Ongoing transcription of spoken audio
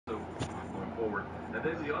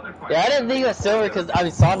Yeah, I didn't think it was Silver because I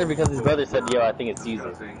mean Saunders because his brother said, "Yo, I think it's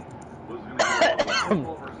Caesar."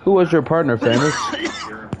 Who was your partner, Famous?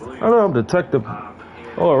 Hello, Detective.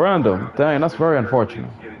 Oh, random. Dang, that's very unfortunate.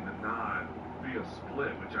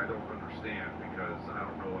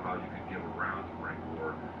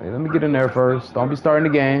 Hey, let me get in there first. Don't be starting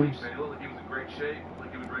the games.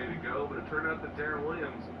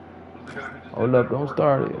 Hold up, don't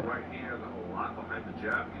start it.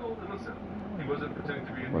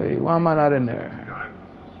 Wait, why am I not in there?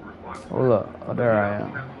 Hold up. Oh, there I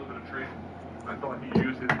am. I thought he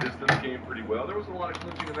used his distance game pretty well. There wasn't a lot of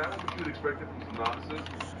clinching in that one, but you would expect it from some novices.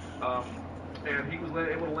 And he was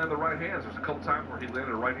able to land the right hands. There's a couple times where he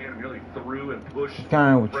landed a right hand and nearly threw and pushed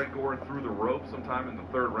Frank Gore through the rope sometime in the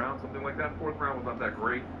third round, something like that. Fourth round was not that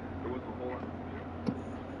great. There wasn't a whole lot.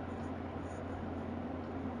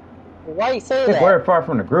 Why you say that? We're far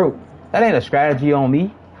from the group. That ain't a strategy on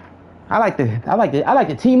me. I like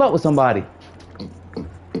to team up with somebody.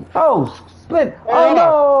 Oh, split. Oh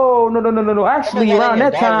no. Actually, around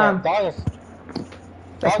that time,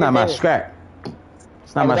 that's not my scrap.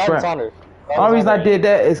 It's not my scrap. The only reason I did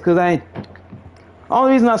that is because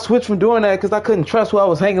only reason I switched from doing that because I couldn't trust who I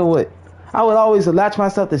was hanging with. I would always latch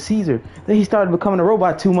myself to Caesar. Then he started becoming a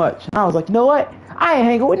robot too much. And I was like, you know what? I ain't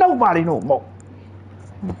hanging with nobody no more.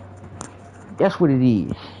 That's what it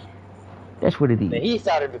is. That's what it is. He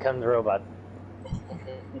started becoming the robot.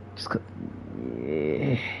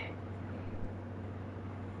 Yeah.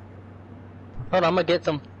 Hold on, I'm gonna get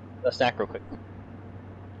a snack real quick.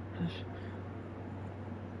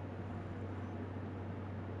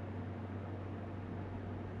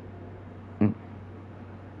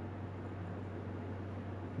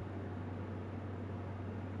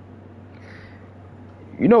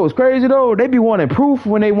 You know what's crazy though? They be wanting proof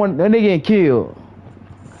when they get killed.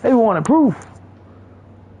 They be wanting proof.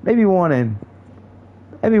 They be wanting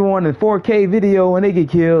 4K video when they get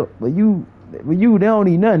killed. But you, they don't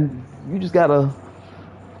need nothing. You just gotta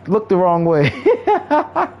look the wrong way.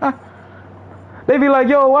 They be like,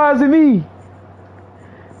 yo, why is it me?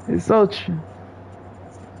 It's so true.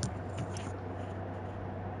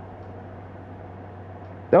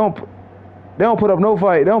 They don't put up no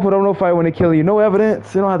fight. They don't put up no fight when they kill you. No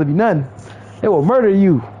evidence. It don't have to be nothing. They will murder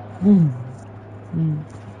you.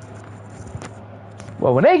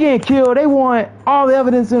 Well, when they get killed, they want all the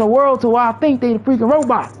evidence in the world to why I think they the freaking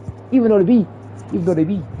robot. Even though they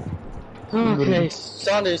be. Okay,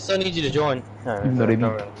 Saunders, still need you to join. Even though they be.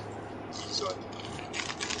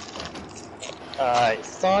 Alright,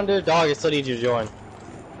 Saunders, dog, I still need you to join.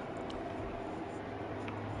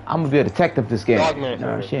 I'm gonna be a detective this game. Dogman.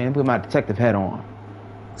 No, shit, I'm put my detective hat on.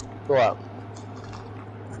 Go out.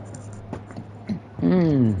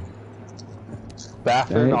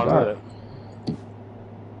 Bastard, no, I'm it.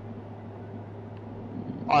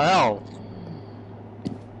 I know.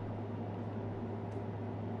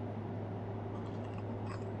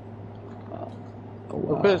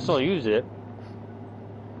 We could still use it.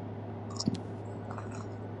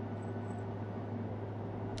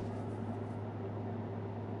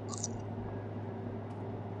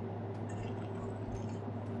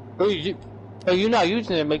 Oh, you're not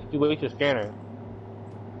using it, make you waste your scanner.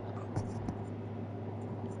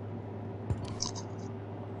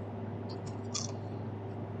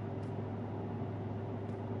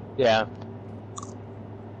 Yeah.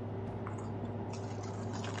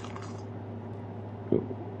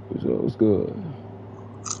 What's good?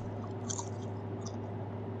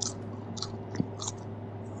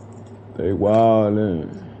 They wildin'.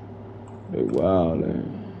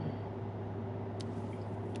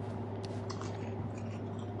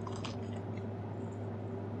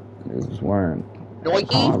 Niggas was wearing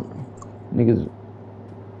niggas.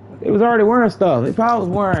 They was already wearing stuff. They probably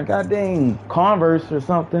was wearing goddamn Converse or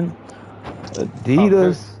something.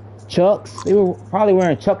 Adidas, Chucks. They were probably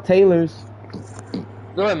wearing Chuck Taylors.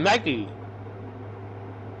 They're wearing Nike.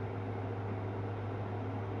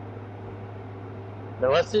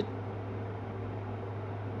 They're listed.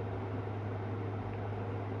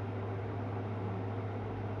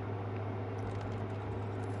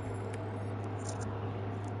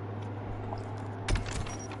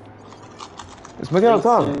 It's Miguel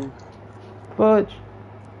talking. Fudge.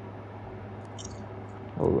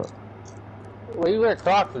 Hold up. Well, you wear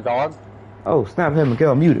Crocs, dog. Oh, snap, him,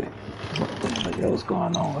 Miguel muted. What's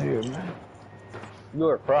going on here, man? You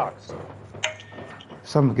wear Crocs.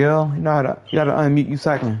 So, Miguel, you gotta unmute you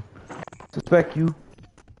so I can suspect you.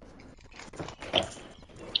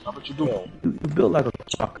 How about you doing? You built like a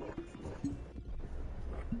Croc.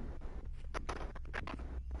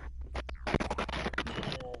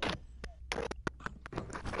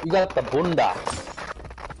 You got the boondocks.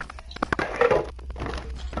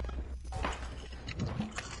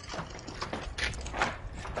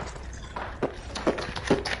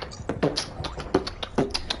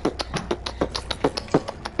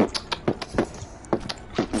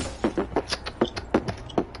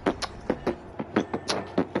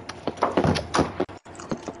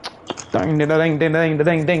 Ding ding ding ding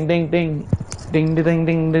ding ding ding ding ding ding ding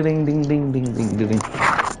ding ding ding ding ding ding ding ding.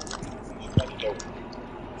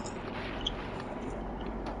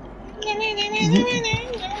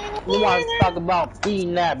 You want to talk about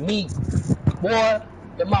feeding that meat, boy?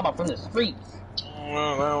 Your mama from the streets.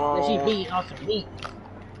 And she feeding on some meat.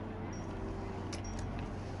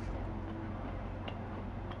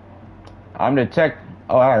 I'm the tech.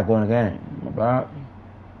 Oh, I gotta go in the game. My bad.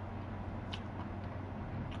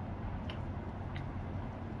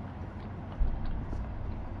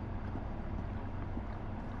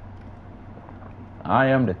 I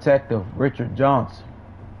am Detective Richard Johnson.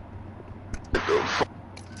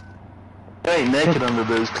 I ain't naked under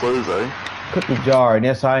those clothes, eh? Cookie jar, and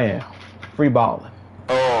yes, I am. Free balling.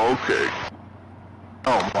 Oh, okay.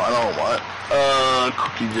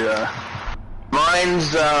 Cookie jar.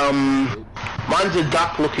 Mine's a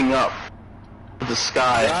duck looking up at the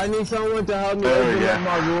sky. I need someone to help me There we open go. up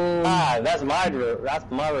my room. Ah, that's my room. That's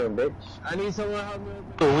my room, bitch. I need someone to help me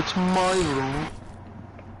open Oh, it's my room.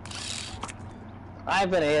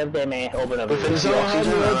 I've been here, that man. Open up. If Can it's someone help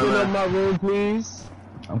me oxygen, open up my room, please?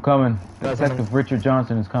 I'm coming. That's Detective Richard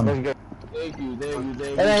Johnson is coming. Thank you, thank you, thank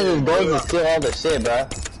you. That ain't just going to steal all the shit, bro.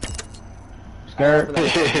 Scared?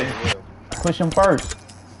 Push him first.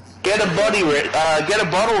 Get a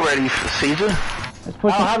bottle ready, Caesar. Let's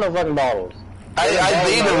push I don't him. have no fucking bottles. I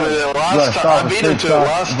beat him with it You gotta last time. start I with beat him straight to it shots,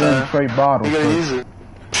 last then time. straight bottles. You gotta first. use it.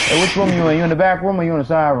 Hey, which room you in? You in the back room or you in the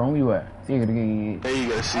side room? Where you at? There you go, I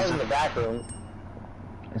was in Caesar. the back room.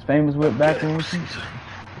 It's famous with back room.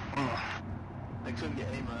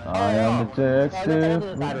 I am Detective.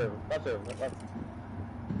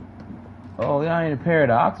 Oh, y'all ain't a pair of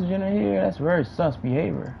the oxygen in here? That's very sus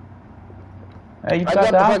behavior. Hey, you I got got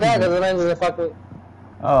the the fuck out because oxygen. the man was a fucking.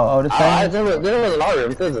 Oh, this I thing? there was an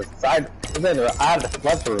room. This is a side. I had the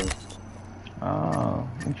left room. Oh,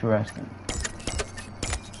 interesting.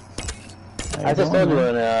 How I you just doing, told you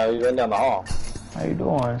man? when we went down the hall. How you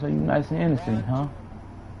doing? So you nice and innocent, huh?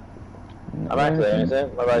 I'm actually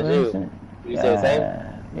innocent. What about you? Innocent? You say the same?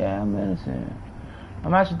 Yeah, I'm innocent.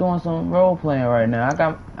 I'm actually doing some role playing right now.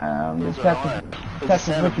 I'm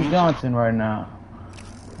Detective Richard Johnson right now.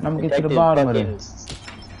 And I'm gonna get to the bottom of this.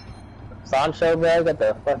 Sancho, bro, got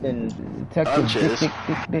the fucking. Detective Sanchez.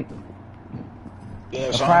 Dick. Yeah,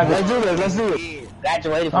 A private Let's do this, let's do it.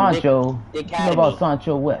 Graduated from Sancho. Dick You know about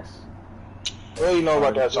Sancho West? What do you know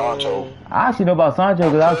about that, Sancho? I actually know about Sancho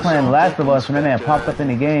because I was playing The Last of Us and that man popped up in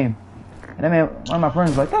the game. And that man, one of my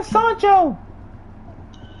friends was like, "That's Sancho."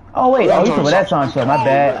 Oh wait, oh you talking about that Sancho? My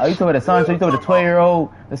bad. Oh you talking about the Sancho? You talking about the 12-year-old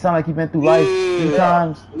that sound like he been through life 3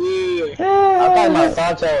 times? I'm talking about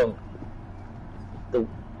Sancho.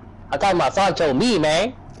 I'm talking about Sancho, me,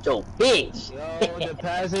 man. Yo, bitch. Yo, the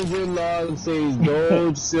passenger log says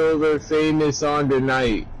gold, silver, famous on the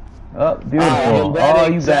night. Oh, beautiful. Oh,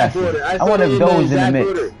 you bastard. I want to Doge in the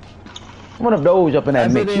mix. I want to Doge up in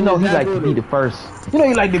that mix. You know he like to be the first. You know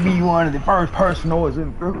he like to be one of the first person always in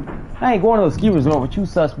the group. I ain't going to a ski resort with you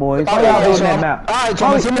sus boys. Why y'all building that map? Alright,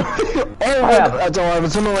 so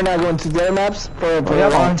assuming we're not going to their maps for a long Y'all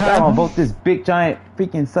gonna time. vote this big giant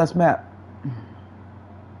freaking sus map.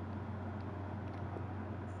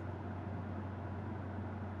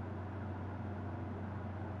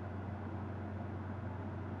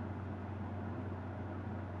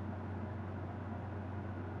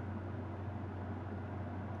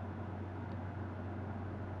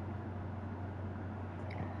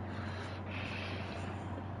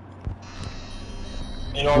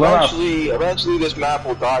 You know, Well, eventually this map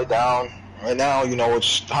will die down. Right now, you know,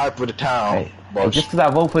 it's hype for the town. Hey, but just because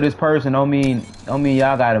I vote for this person don't mean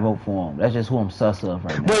y'all gotta vote for him. That's just who I'm sus of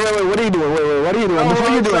right now. Wait, what are you doing? Wait, what are you doing? Before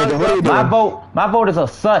you do anything, what are you doing? My vote is a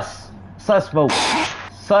sus vote.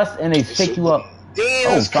 Sus and they stick you up. damn,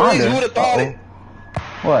 Oh, that's crazy. Founder. Who would have thought it?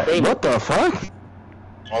 What? What the fuck?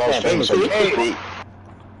 Oh, that was famous. So you could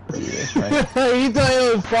That's right. You thought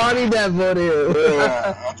it was funny that voted.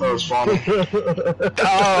 Yeah, I thought it was funny.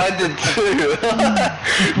 Oh, I did too.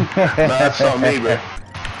 Nah, that's on me, bro.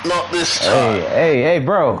 Not this time. Hey,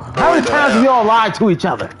 bro. How many times have y'all lied to each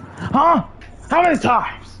other? Huh? How many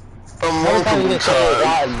times? A multiple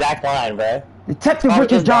times. Exact line, bro. Detective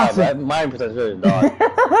Richard Johnson. Mine percent sure is dog.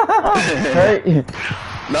 Right?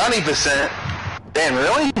 90%. Damn,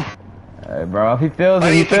 really? Hey, bro, if he feels Why it,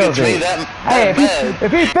 do he you think feels it's me it. that Hey, bad?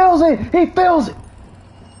 if he feels it, he feels it.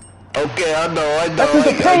 Okay, I know. That's his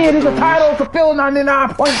opinion. He's I entitled to feel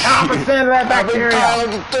 99.9% of that bacteria. I'm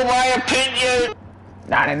entitled to my opinion.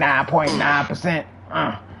 99.9%.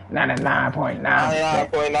 99.9%.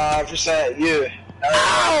 99.9%, yeah.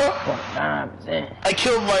 Ow! 0.9%. I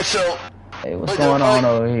killed myself. Hey, what's going on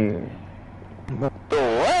over here?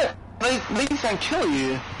 What? They can kill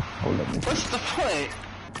you. Hold up. What's the point?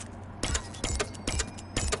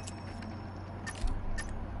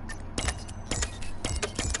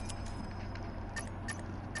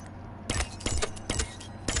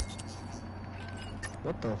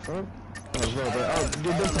 What the fuck? Oh,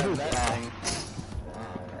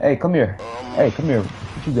 Hey, come here. Hey, come here.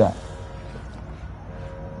 What you got?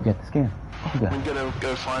 You got the skin. What you got? I'm gonna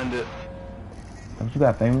go find it. What you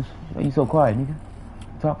got, famous? Why you so quiet, nigga? You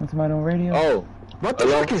talking to somebody on radio? Oh, what the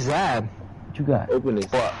fuck is that? What you got? Open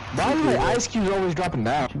it. What? Why are my ice cubes always dropping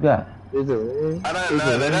down? What you got? Is it ring? I don't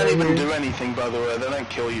know. They don't even do anything, by the way. They don't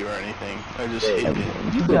kill you or anything. They just hit you.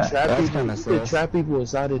 What You you could got? trap That's people. kinda You could sus. trap people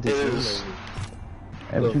inside of this It room. is.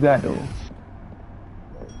 Hey, what you got, though?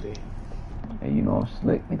 Okay. Hey, you know I'm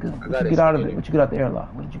slick, nigga. What got you it, get out of skinner. it? What you get out the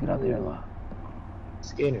airlock? What did you get out the airlock?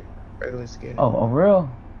 Skinner. Regular Skinner. Oh, real?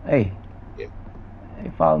 Hey. Yeah.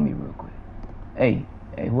 Hey, follow me real quick. Hey,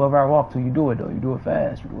 whoever I walk to, you do it, though. You do it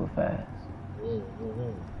fast. You do it fast.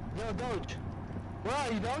 Mm-hmm. Yo, Doge. Where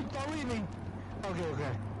are you, Doge? Don't leave me. Okay,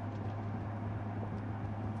 okay.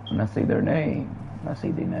 When I say their name,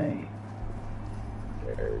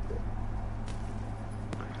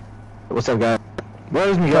 What's up, guys?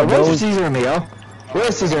 Where's Miguel? What's up, Where's Doge? Caesar and Miguel?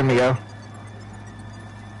 Where's Caesar and Miguel?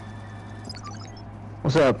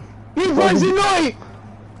 What's up? You guys annoying!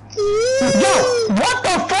 Yo, what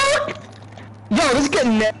the fuck? Yo, this is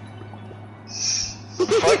getting net.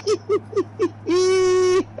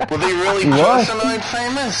 Were they really What? personally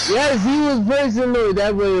famous? Yes, he was personal.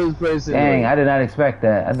 That boy was personal. Dang, I did not expect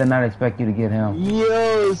that. I did not expect you to get him.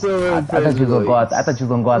 Yo, so I thought you was gonna go out. I thought you was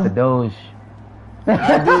gonna go out the Doge.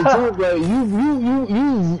 I did too, but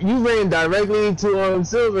you ran directly to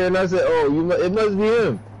Silver, and I said, oh, it must be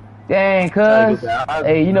him. Dang, cuz.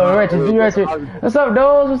 Hey, you know, Richard. What's up,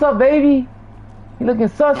 Doge? What's up, baby? You looking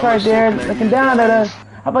sus right there, looking down at us.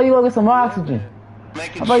 How about you go get some oxygen?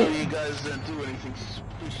 Making How sure about you guys didn't do anything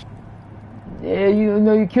suspicious. Yeah, you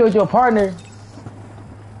know you killed your partner.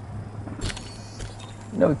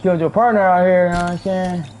 You know you killed your partner out here, you know what I'm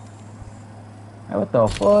saying? Hey, what the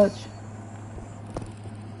fudge?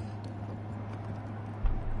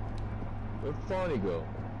 Where'd Fawny go?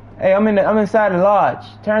 Hey, I'm inside the lodge.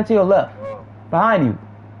 Turn to your left. Oh. Behind you.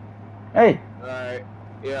 Hey, Alright,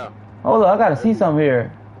 yeah. hold up, I gotta see something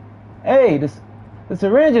here. Hey, the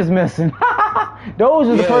syringe is missing. Doge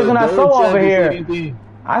is the person I saw over here.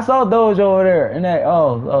 I saw Doge over there, and that.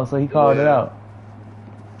 Oh, so he called it out.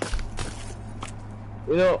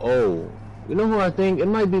 You know who I think? It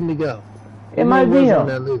might be Miguel. It might be on him.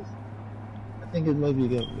 that list. I think it might be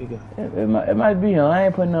Miguel. It might be him. I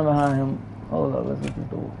ain't putting nothing behind him. Hold up, let's get this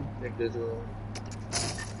door. Check this one.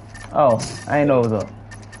 Oh, I ain't know it was up.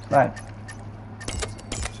 Right.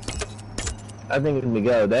 I think it's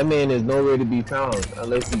Miguel. That man is nowhere to be found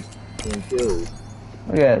unless he's been killed.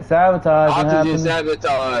 Look at that. Sabotage. Oxygen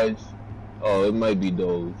sabotage. Oh, it might be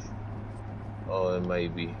Doge. Oh, it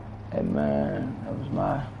might be. Hey man, that was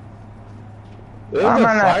my. There's Why a am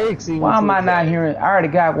fire I extinguisher not inside. hearing? I already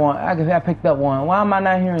got one. I picked up one. Why am I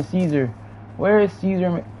not hearing Caesar? Where is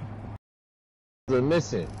Caesar? They're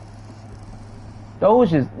missing.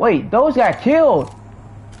 Doge got killed.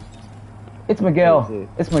 It's Miguel.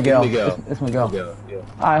 It's Miguel. It's Miguel. Yeah.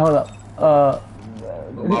 All right, hold up.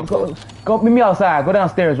 Go meet me outside. Go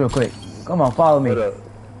downstairs real quick. Come on, follow me. Hold up.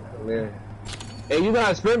 Man. Hey, you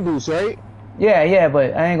got a sprint boost, right? Yeah,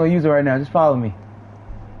 but I ain't gonna use it right now. Just follow me.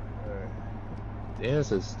 Alright. Damn,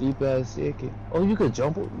 it's a steep ass staircase. Oh, you could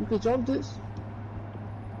jump. You could jump this?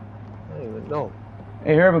 I don't even know.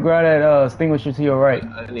 Hey, Herbert, grab that extinguisher to your right.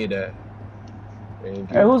 I need that. Thank you.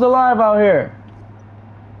 Hey, who's alive out here?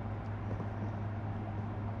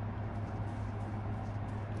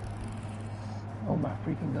 Oh my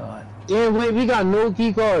freaking god. Damn, wait, we got no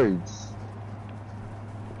key cards.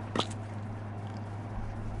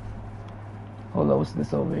 Hold on, what's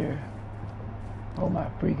this over here? Oh my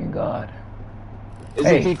freaking god. There's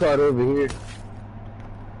a key card over here.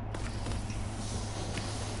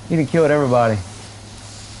 He done killed everybody.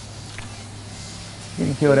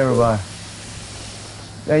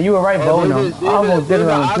 Yeah, you were right voting him. I almost did it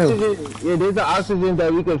on him too. Yeah, there's the oxygen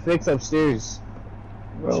that we can fix upstairs.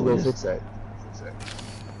 Bro, Go fix that.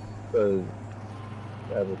 Cause,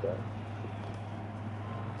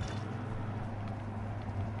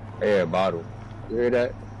 Air bottle. You hear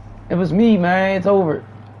that? It was me, man. It's over.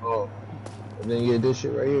 Oh. And then you get this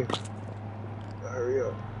shit right here. Hurry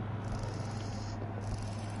up.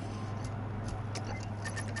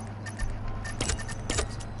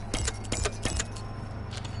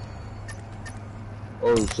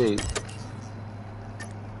 Oh shit.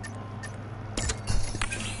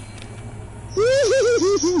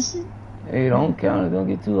 Hey, don't count it. Don't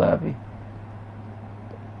get too happy.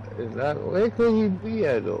 Is that where could he be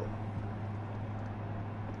at though?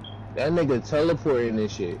 That nigga teleporting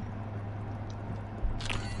this shit.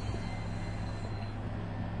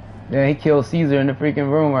 Yeah, he killed Caesar in the freaking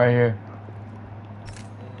room right here.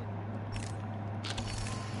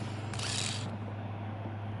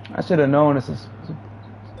 I should have known this is.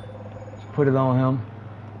 Put it on him.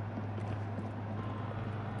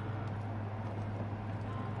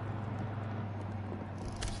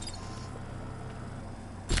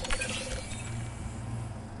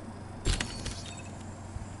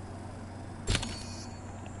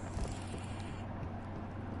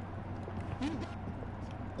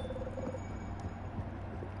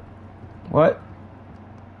 What?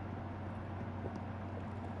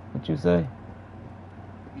 What you say?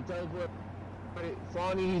 He teleported.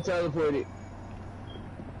 Fawny, he teleported.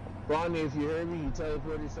 Fawny, if you heard me, he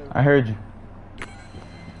teleported something. I heard you.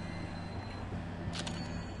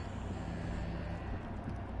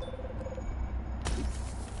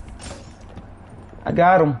 I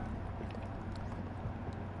got him.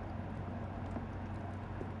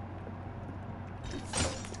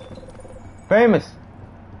 Famous.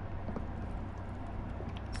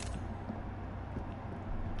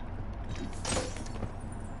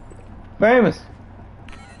 Famous.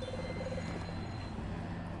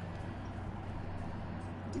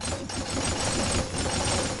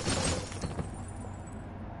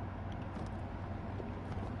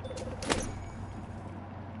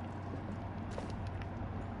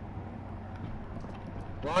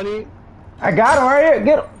 Ronnie, I got him right here.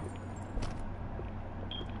 Get him.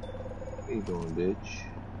 where you going, bitch?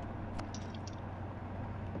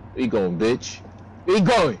 Where you going, bitch? Where you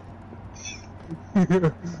going?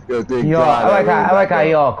 Yo, thank Yo, God I like how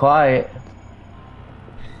y'all quiet.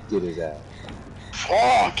 Get his ass.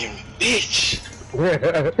 Fucking bitch.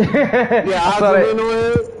 Yeah, I saw was that. in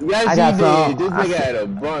on him. Yes, I got he some. did. This nigga had a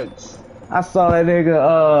bunch. I saw that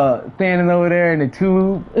nigga standing over there in the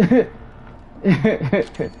tube.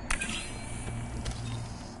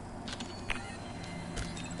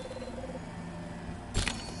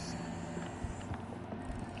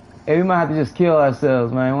 Hey, we might have to just kill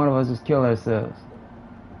ourselves, man. One of us just kill ourselves.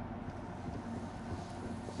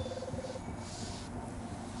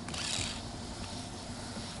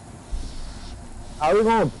 How we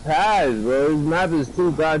gonna pass, bro? This map is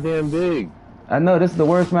too goddamn big. I know this is the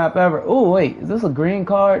worst map ever. Oh wait, is this a green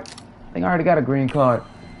card? I think I already got a green card.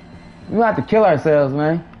 We might have to kill ourselves,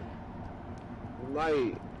 man.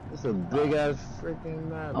 Like, it's a big ass freaking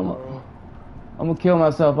map, bro. I'm gonna kill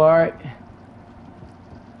myself, alright?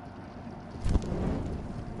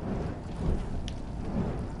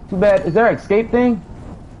 Too bad. Is there an escape thing?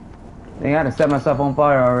 Dang, I had to set myself on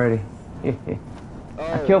fire already.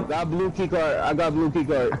 Oh, killed- got blue key card. I got blue key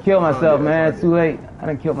card. I killed myself, man. It's too late. I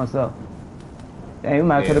done killed myself. Dang, we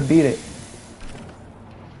might could have beat it.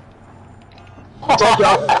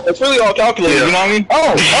 It's really all calculated, you know what I mean?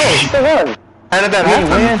 Oh, still won. How did that I didn't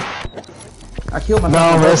happen? win. I killed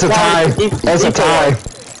myself. No, it's a tie. It's a tie.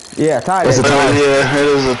 Yeah, tied. It's a tie. Yeah, it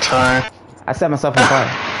is a tie. I set myself on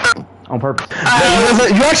fire. On purpose.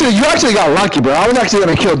 You actually got lucky, bro. I was actually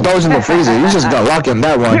gonna kill those in the freezer. You just got lucky on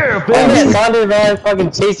that one. Yeah, Yeah, baby. Saunders, man,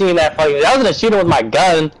 fucking chasing me in that fucking. I was gonna shoot him with my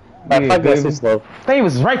gun. But Yeah, fuck, that's baby. too slow.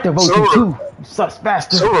 Famous was right to vote you too. You sus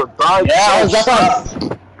bastard. Yeah, that's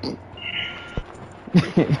why.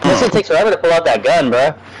 This shit takes forever to pull out that gun,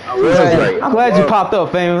 bro. I'm glad you popped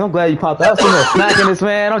up, Famous. I'm glad you popped up. I was sitting there smacking this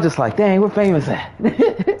man. I'm just like, dang, where Famous at?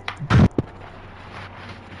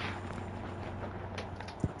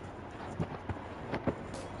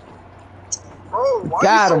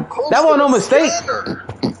 Got him. That wasn't no mistake.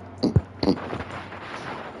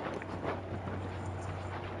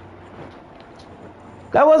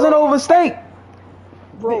 That wasn't no mistake.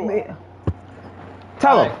 Bro.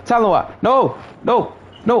 Tell him what. No.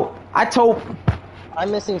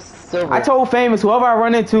 I'm missing silver. I told Famous, whoever I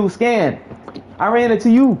run into, scan. I ran into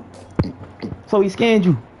you. So he scanned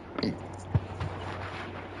you.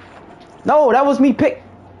 No, that was me pick.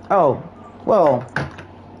 Oh, well,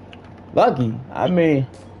 lucky. I mean,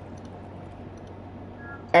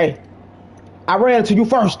 hey, I ran into you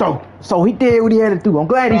first though. So he did what he had to do. I'm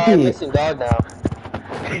glad he I'm did. missing dog now.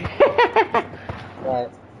 Right.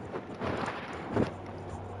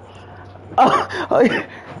 Oh,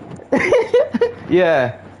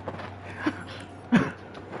 yeah.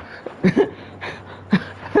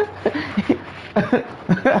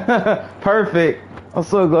 Perfect. I'm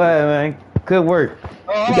so glad, man. Good work.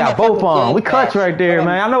 Oh, We got both on. We clutch right there,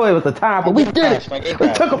 man. I know it was the time, but we did it. We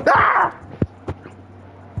took him down.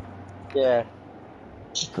 Yeah.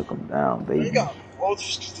 Took him down, baby. You got both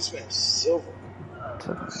just because this man's silver.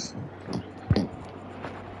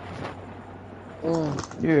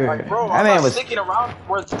 Yeah. Like, bro, that I'm man not was sticking around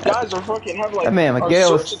where guys are fucking have like that man are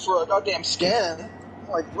Miguel was searching for a goddamn scan.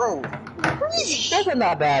 Like, bro, crazy. That's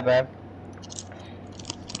not bad, man.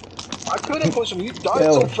 I couldn't push him. You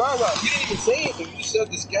died so fast. You didn't even say anything. You just said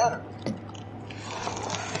the scanner.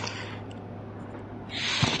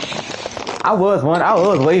 I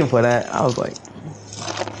was waiting for that. I was like,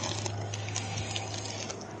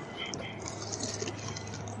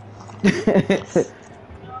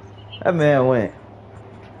 that man went.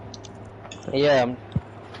 Yeah.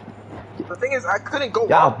 The thing is, I couldn't go.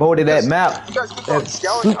 Y'all voted that map. That's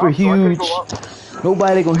super huge.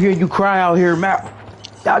 Nobody gonna hear you cry out here, map.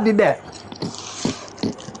 Y'all did that.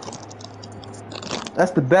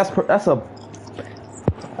 That's the best. That's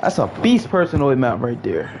a beast personal map right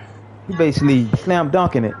there. You basically slam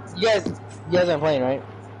dunking it. You guys aren't playing, right?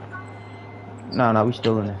 No, we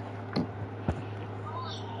still in it.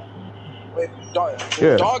 Wait,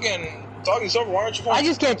 Yeah. Dog and Silver, why aren't you playing? I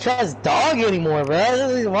just can't trust Dog anymore, bro.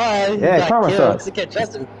 That's the why. Yeah, he promised us. I can't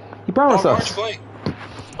trust him. He promised Dog, us. why aren't you playing?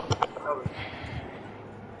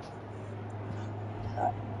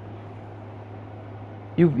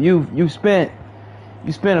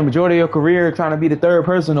 You spent a majority of your career trying to be the third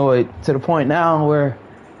personoid to the point now where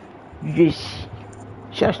you just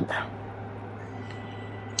shush now.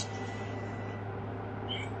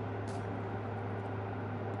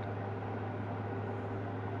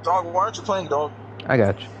 Dog, why aren't you playing, dog? I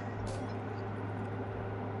got you.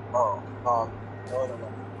 Oh, no.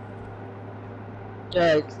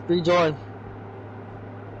 Yeah, rejoin.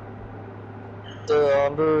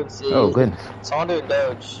 Oh goodness. It's under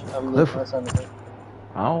Doge.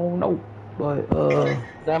 I don't know, but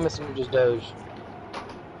I'm assuming just Doge.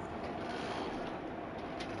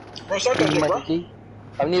 Bro, start that thing, bro.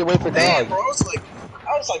 I need to wait for Man, Dog. bro,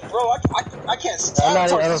 I was like, bro, I can't I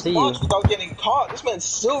don't sabotage see this you. launch without getting caught. This man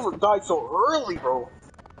Silver died so early, bro.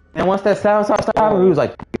 and once that sabotage started, we was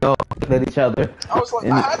like, yo, looking at each other. I was like,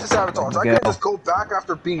 I had to sabotage. I couldn't just go back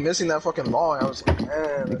after being missing that fucking law. I was like,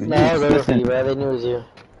 man. No, I was over for you, bro. They knew it was you.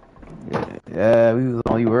 Yeah, we was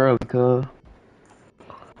on you early, cuz.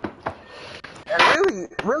 And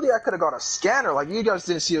really, I could have got a scanner. Like, you guys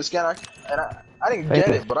didn't see a scanner, and I didn't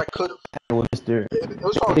get it, but I could have. It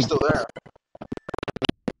was probably still there.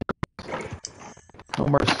 No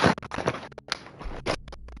mercy.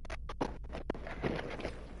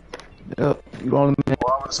 Yep, you don't.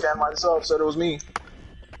 Well, I'm gonna scan myself, said it was me.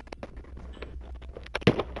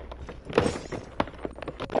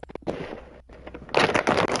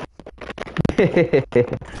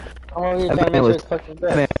 I'm over here trying to make sure it's fucking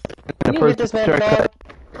good. Can you get this man Dog?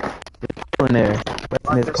 In there,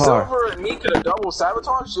 in his If car. Silver and me could have double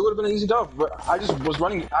sabotaged, it would have been an easy dub. But I just was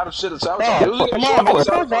running out of shit to sabotage. It was Come on, let's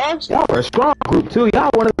go, Dog. Y'all were a strong group too. Y'all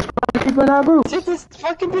one of the strong people in our group. Take this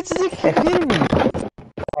fucking bitch is kidding me.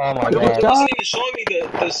 Oh my It god. wasn't even showing me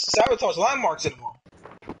the sabotage landmarks anymore.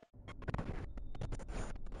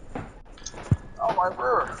 Oh my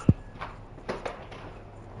word.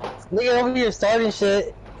 Nigga over here starting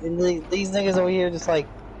shit, and these niggas over here just like.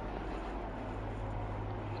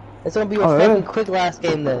 It's gonna be a fucking quick last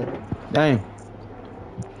game then. Dang.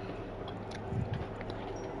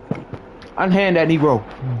 Unhand that Negro.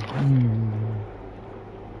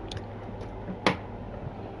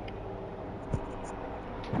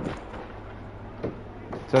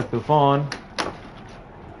 Set the phone.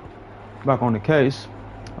 Back on the case.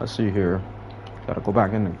 Let's see here. Gotta go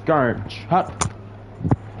back in the garbage. Hot.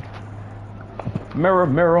 Mirror,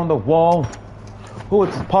 mirror on the wall. Who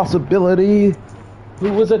is a possibility?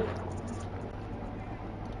 Who was it?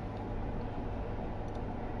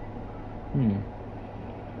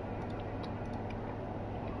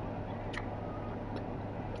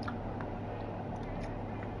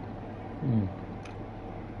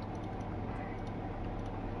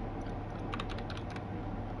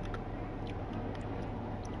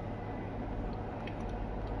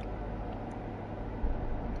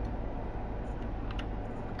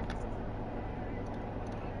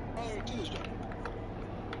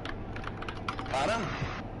 Pardon?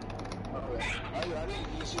 I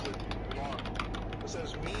didn't even see the bar. It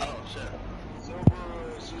says me, Oh, shit.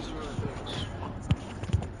 Silver, Caesar, and Vince.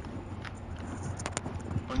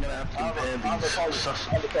 I'm gonna have to ban I'm the these target. sus-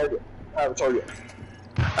 I'm the target. I haven't told you.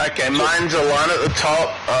 Okay, mine's a line at the top,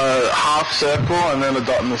 half circle, and then a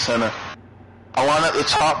dot in the center. A line at the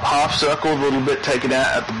top, half circle, a little bit taken out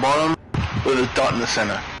at the bottom, with a dot in the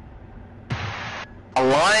center. A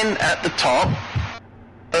line at the top,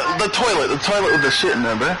 the toilet with the shit in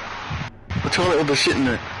there, bro. The toilet with the shit in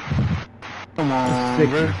there. Come on,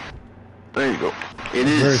 bro. There you go. It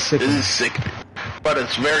is sick, but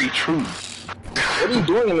it's very true. What are you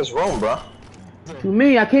doing in this room, bro? To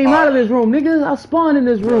me, I came out of this room, nigga. I spawned in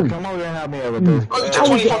this room. Come over here and help me out with this. Oh, you took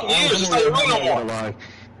 20 fucking years. It's not your room no more.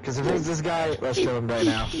 Because if it's this guy, let's kill him right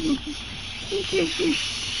now. Who do you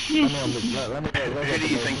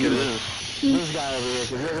think it is? This guy over here, because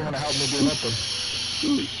he doesn't want to help me do nothing.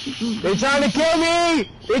 They trying to kill me!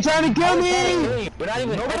 They trying to kill me!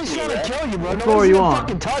 Nobody's trying to kill you, bro. What floor are you on?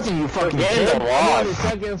 Fucking touching you, fucking Get in the I'm wall. on the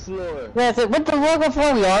second floor. Man, what the fuck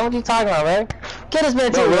floor we on? What are you talking about, man? Kill this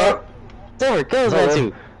man too, bro. Silver, kill this man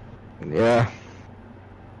too. Yeah.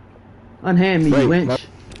 Unhand me, you wench.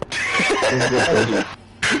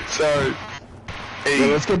 Sorry. Yeah,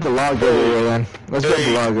 let's get the log over here, then. Let's get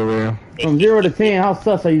the log over here. From 0 to 10, how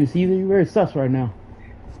sus are you, Caesar? You're very sus right now.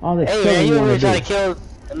 All this Hey, man, you over here trying to kill...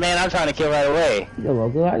 Man, I'm trying to kill right away. Yo,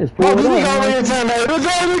 loco, I just pulled it up. They're trying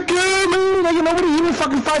to kill me! Like, nobody even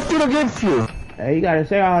fucking 5 feet against you. Hey, you gotta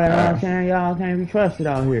say all that, man. I'm saying y'all can't be trusted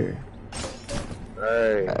out here.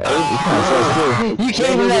 Hey. You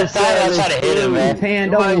came in that side and I tried to hit him, man. Tan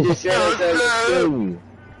Nobody doubles. just said that to me.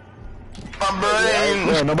 My brain.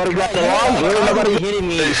 Yeah, nobody got the log. Nobody hitting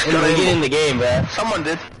me in the beginning of the game, man. Someone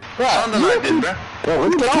did. Bro, Something I did, bro. Bro,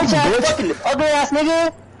 let's get off, bitch ass bitch. fucking ugly ass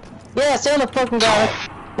nigga. Yeah, stay on the fucking guy.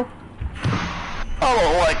 I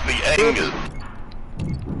don't like the anger.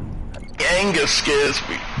 Anger scares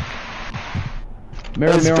me.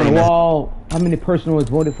 Mirror, That's mirror on the famous. wall. How many personals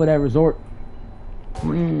voted for that resort?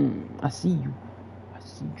 I see you. I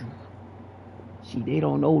see you. See, they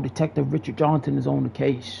don't know Detective Richard Johnson is on the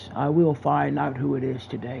case. I will find out who it is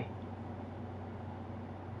today.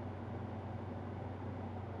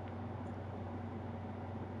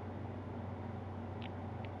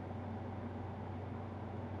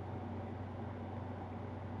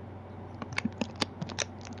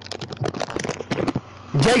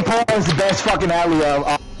 Jake Paul is the best fucking alley of.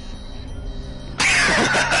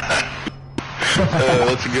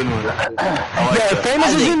 That's a good one. I like Yeah, if that.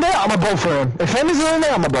 Famous is in there, I'ma vote for him. If Famous is in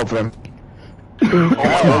there, I'ma vote for him. Look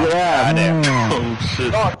at that. Oh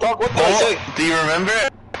shit. Oh, dog, what the heck? Do you remember?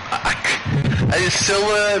 I just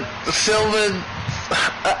silver.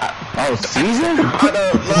 Oh, Caesar? I don't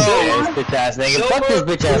know. Bitch ass nigga. Fuck this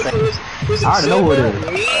bitch ass nigga. I already know who it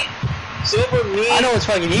is. Silver, me, I know it's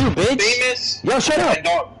fucking you, bitch. Famous, Yo, shut up. and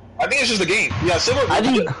Dog. I think it's just a game. Yeah, Silver, I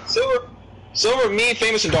think- Silver, me,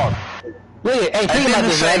 Famous, and Dog. Look at, hey, think didn't about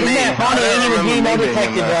this, say man. This name. man Fonda I ain't don't even getting no remember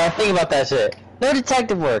detective, naming bro. Think about that shit. No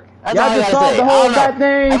detective work. That's all Y'all I just gotta solved say. the I whole don't know.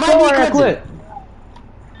 goddamn I might story be that crazy. quick.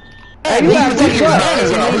 Hey, you got a detective.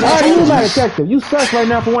 How you not a detective? You sus right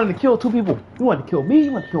now for wanting to kill 2 people. You want to kill me,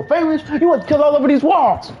 you want to kill Famous, you want to kill all over these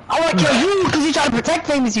walls. I want to kill you because you try to protect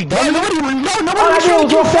Famous, you dumb. Nobody All I was did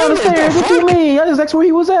was walk down the stairs. What you mean? I just asked where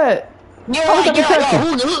he was at. You're How was like, that detective?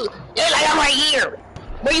 you're like, I'm right here.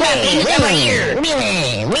 Where you at, Famous? I'm right here.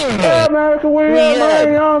 Yeah, America, where you at, man?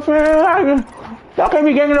 You know what I'm saying? Y'all can't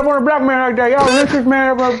be ganging up on a black man like that. Y'all racist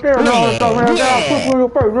man up there and all that stuff, man. Y'all put your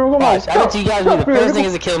face. Come on. Watch, I bet you guys be the first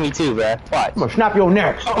niggas to kill me too, bro. Watch. I'm gonna snap your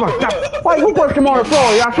neck. I'm gonna snap. Why you pushed him on the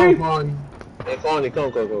floor, y'all see? Hey, Fonny,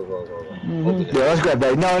 come. Yeah, let's grab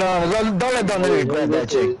that. No, don't let that nigga grab that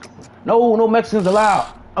chick. No Mexicans allowed.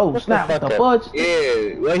 Oh, snap. fuck The up? fudge?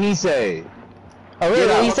 Yeah, what he say? Oh, really?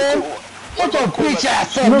 What he said? What your bitch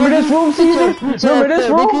ass up, Remember nigga? this room, Caesar? Bitch Remember ass this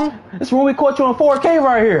up, room? nigga? This room we caught you on 4K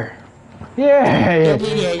right here. Yeah. Yeah,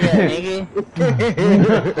 nigga.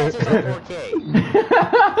 That's just on 4K.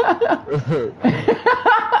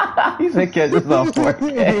 He said catch us on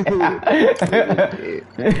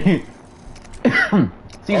 4K.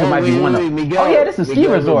 Caesar might be one of them. Miguel, Oh yeah, this is ski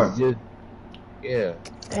Miguel resort. was just- yeah.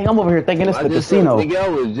 Dang, I'm over here thinking this is the casino.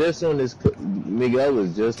 Miguel was just on this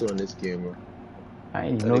camera. I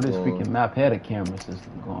didn't even know this freaking map had a camera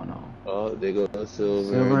system going on. Oh, they go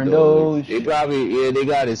Silver and Doge. They probably, they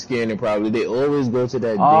got it scanned probably. They always go to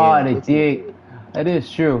that. Oh, they did. That is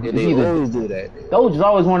true. Yeah, It's they either always do that. Doge is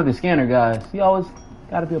always one of the scanner guys. He always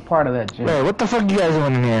got to be a part of that shit. Man, what the fuck you guys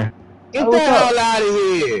doing in here? Get Oh, the what's up? hell out of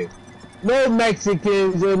here! No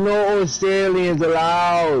Mexicans or no Australians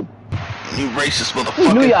allowed. You racist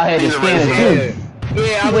motherfucker. We knew y'all had to He's a scan it resident. too.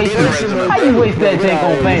 Yeah, I'm a Wasted- resident. How you waste that jank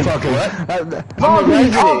on Famous? I'm All a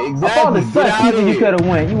these, resident, all the exactly. Get such out people of you here. could have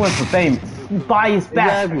went. You went for Famous. You biased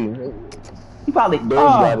bastard. Exactly. You probably. Those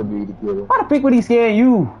gotta Oh, be the killer. why the pick would he scare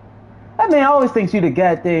you? That man always thinks you the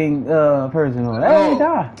goddamn person. Hey,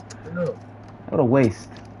 die. What a waste.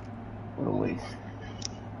 What a waste.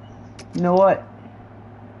 You know what?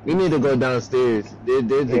 We need to go downstairs.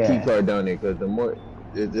 There's a key card down there because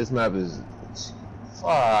this map is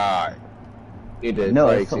far. No,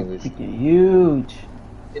 it's so freaking huge.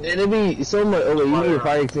 And then it'd be so much. Oh, you need a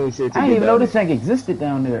fire extinguisher. I didn't even know this thing existed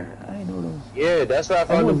down there. I didn't know those. Yeah, that's why I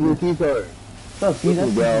found the blue key card. What's up, see?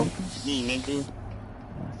 That's bro. See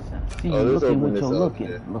you looking with your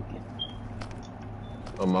looking.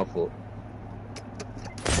 Oh, my fault.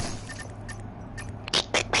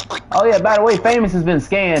 Oh yeah, by the way, Famous has been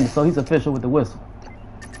scanned, so he's official with the whistle.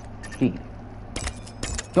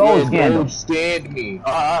 Don't scan him. Scanned me.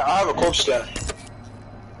 I have a corpse scan.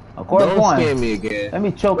 Of course, don't scan me again. Let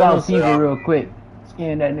me choke out Caesar real quick.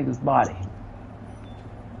 Scan that nigga's body.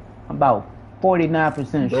 I'm about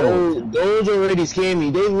 49% sure. Those already scanned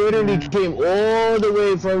me. They literally came all the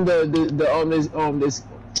way from the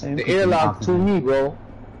airlock to me, bro.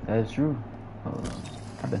 That's true.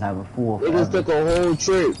 I've been having full. They just took a whole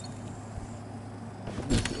trip.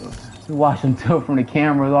 You watch them tilt from the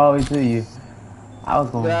cameras all the way to you. I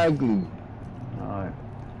was going. Exactly. Alright.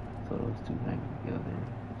 So those two things together.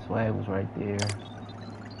 Swag was right there.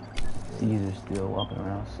 Caesar's still walking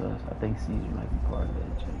around sus. I think Caesar might be part of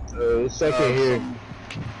that chain. Second here.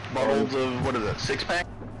 Bottles of, what is it, 6-pack?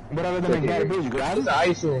 Whatever the McDaddy you got? It's the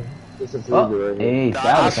ice room. It's a freezer right here. Hey,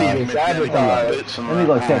 sabotage. Let me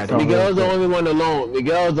go check something. Miguel's the only one alone.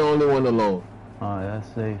 Miguel's the only one alone. Alright, that's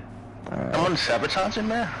safe. Someone sabotaging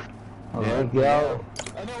there? Yeah, Miguel.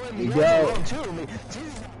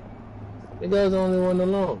 Miguel's the only one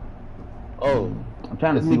alone. Oh. I'm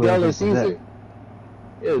trying to see Miguel or Caesar. That.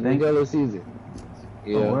 Yeah, Miguel or Caesar.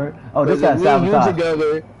 Yeah. Oh, this guy's sabotage.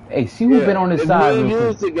 Together. Hey, see who's been on this side. Me and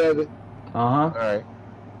you together. Alright.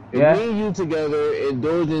 If me and you together, and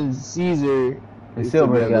Doge and Caesar and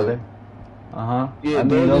Silver together. Yeah,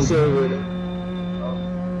 Doge and Silver.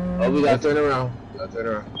 Oh, we gotta turn around.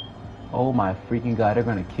 Oh my freaking god, they're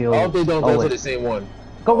gonna kill. I hope they don't go to the same one.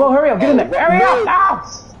 Go, hurry up, get in there. Hurry up, now!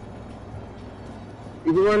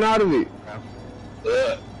 You can run out of it.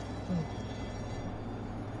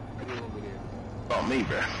 Oh, me,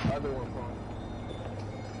 bro.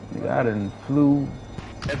 I done flew.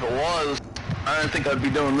 If it was, I didn't think I'd be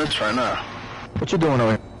doing this right now. What you doing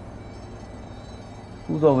over here?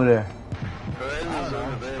 Who's over there?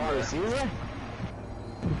 Caesar?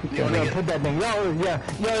 Yo, put that thing. Yo,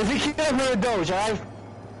 if you keep that for a Doge, alright?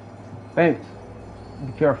 Thanks.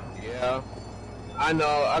 Be careful. Yeah. I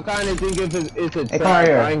know. I kind of think if it's a trap, come right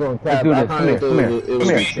here. I ain't gonna trap. Let's do this. Come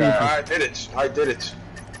here. I did it.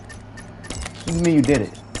 What do you mean you did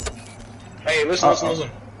it? Hey, listen. I saw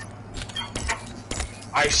someone.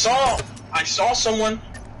 I saw someone.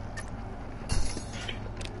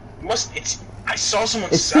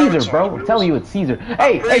 It's Caesar, bro. I'm telling you, it's Caesar.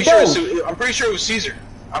 Hey, I'm pretty sure it was Caesar.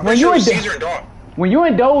 Caesar and Dog. When you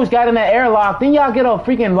and Doge got in that airlock, didn't y'all get a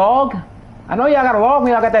freaking log? I know y'all got a log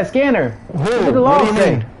when y'all got that scanner. What did the log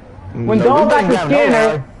say? When Dog got the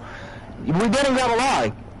scanner, we didn't got a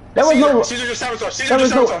log. There was no. Caesar just sabotaged.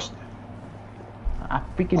 I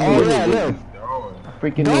freaking knew it. I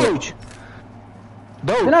freaking knew it.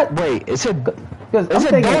 Doge. Wait, is it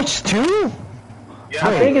Doge too? Yeah,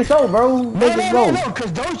 I'm thinking so, bro. No,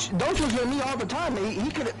 because Doge was with me all the time. He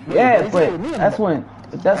could. Yeah, but that's when.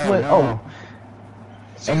 Oh.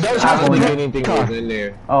 And Doge has to be anything was in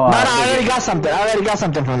there. Oh, no, I already got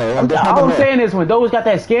something from there. All I'm saying is when Doge got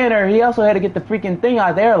that scanner, he also had to get the freaking thing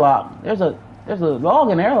out of the airlock. There's a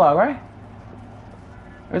log in the airlock, right?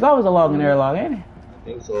 There's always a log in the airlock, ain't it? I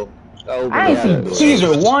think so. I ain't seen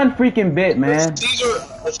Caesar one freaking bit, man.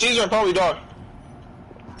 Caesar and probably Dog.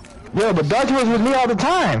 Yeah, but Doge was with me all the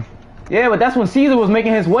time. Yeah, but that's when Caesar was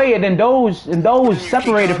making his way, and then Doge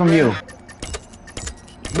separated from you.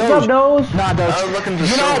 What's up, Doge? Nah, Doge. Doge, I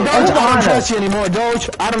don't trust you anymore, Doge.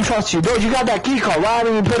 I don't trust you. Doge, you got that key card. Why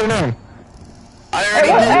didn't you put it in?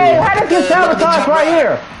 Hey, how did you sabotage right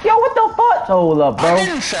here? Yo, what the fuck? Hold up, bro. I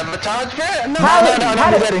didn't sabotage, man. No, he did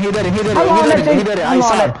it.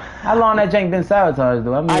 How long that jank been sabotaged,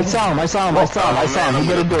 though? I saw him. He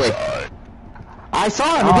didn't do it. I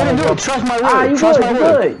saw him. He didn't do it. Trust my word. Trust my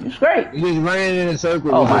word. You straight. You just ran in a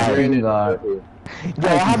circle. Oh my god. Yo,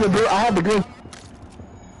 I have the green.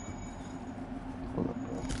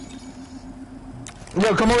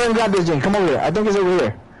 Yo, come over and grab this thing. Come over here. I think it's over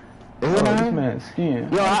here. Is it this man's skin.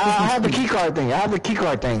 Yo, I have the key card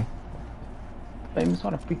thing. Famous, how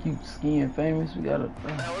the freak you skiing, Famous? We gotta.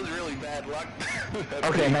 That was really bad luck.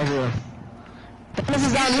 Okay, nice one. This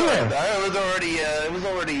is down here. It was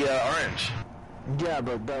already orange. Yeah,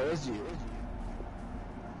 but it's you.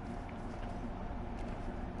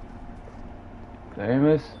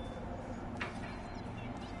 Famous.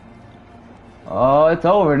 Oh, it's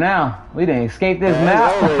over now. We didn't escape this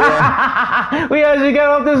map. Over, yeah. We actually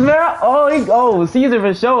got off this map. Oh, Caesar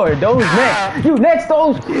for sure. Doge next. You next,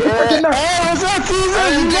 Doge. Hey, what's up, Caesar?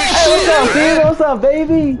 Hey, what's up, Caesar? What's up,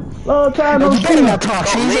 baby? Long time no see. You better not talk,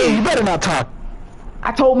 Caesar. You better not talk.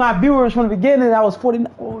 I told my viewers from the beginning I was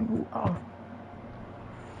 49. Oh.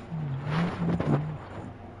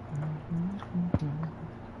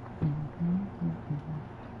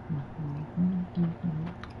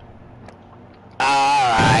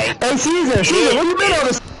 Alright. Hey, Caesar, where you been all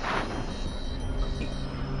this?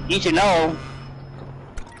 You should know.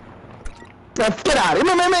 Get out of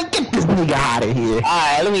here, man, get this nigga out of here.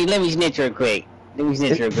 Alright, let me snitch real quick.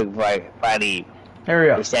 Before I leave. Hurry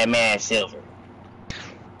up. It's that man Silver.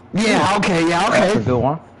 Yeah, okay. That's a good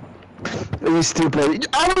one. It was stupid.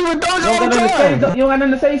 I don't even know all the time. You don't got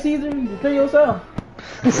nothing to say, Caesar? You kill yourself.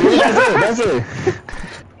 That's it.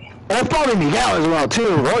 That's probably Miguel as well,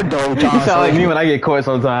 too. Or Doge. You sound like me when I get caught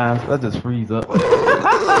sometimes. I just freeze up. Like,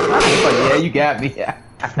 yeah, you got me.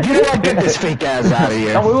 Get this fake ass out of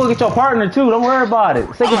here. Oh, we will get your partner, too. Don't worry about it.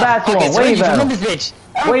 Say goodbye to him. Wave at him.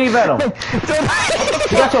 Wave at him.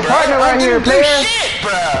 You got your partner right here, player. Shit,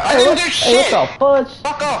 bro. Hey, what the fudge?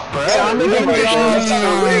 Fuck off, bro.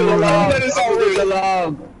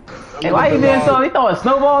 Hey, why you being so? He throwing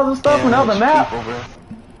snowballs and stuff on the other map?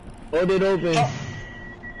 Hold it open.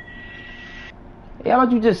 Hey, how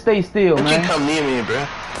about you just stay still, man? You come near me, bro.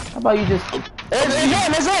 How about you just... It's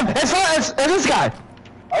this guy.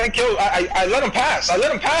 I didn't kill. I let him pass.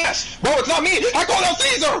 Bro, it's not me. I called out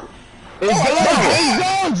Caesar. It's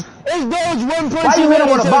Doge. One person. Why you hit him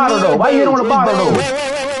with a bottle, though? Wait.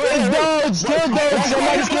 It's Doge. Kill Doge.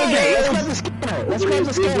 Somebody's killing Doge. Let's grab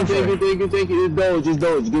the scanner. Thank you. It's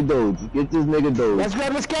Doge. Get Doge. Get this nigga Doge. Let's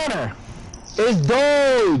grab the scanner. It's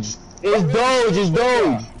Doge.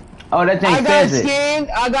 Oh, that thing says it.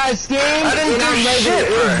 I got skinned. I didn't do shit,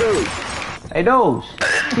 bro. Hey, Doge.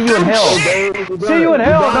 See you in hell. See you in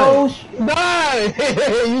hell, Doge. Die.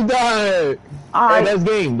 You died. All right. Hey, that's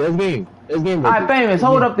game. All right, Famous.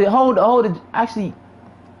 Hold it. Actually,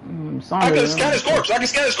 I can scan his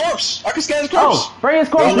corpse. Oh, bring his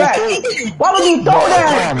corpse back. Why would you throw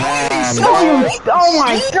that? Oh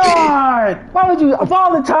my God. Why would you? Of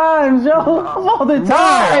all the times, yo. Of all the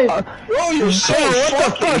time. Bro, you're so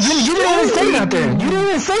what the fuck? You didn't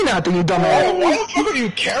even say nothing. You dumbass. Why the fuck are you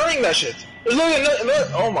carrying that shit?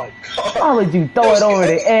 Oh my God. Why would you throw it over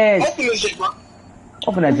the edge? Open this shit, bro.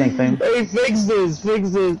 Open that jank thing. Hey, fix this.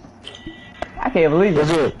 I can't believe it.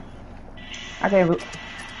 That's it. I can't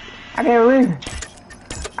believe it.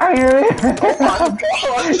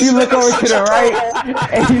 You look over to the right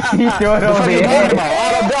and you see throw it over the edge.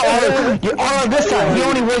 All of this time, he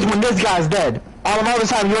only wins when this guy's dead. All of this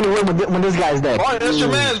time, he only wins when this guy's dead. Alright, that's your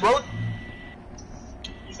man's, bro.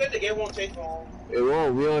 You said the game won't take long. It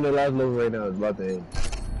won't. We're on the last level right now. It's about to end.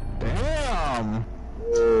 Damn.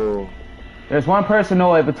 Oh. There's one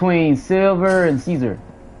personoid between Silver and Caesar.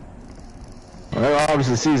 Well,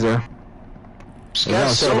 obviously Caesar.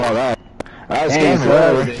 That's so about that. Dang,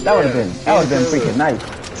 that would have been freaking nice.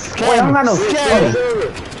 Wait, I don't got no scanner.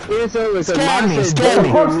 Scan me.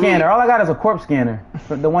 A corpse scanner. All I got is a corpse scanner.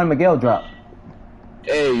 The one Miguel dropped.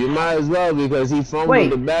 Hey, you might as well because he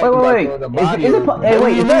fumbled the back. Wait.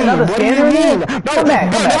 Is that another scanner in here? Come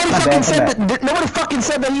back. Nobody fucking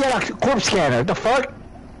said that he had a corpse scanner. The fuck?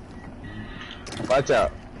 Watch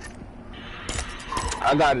out.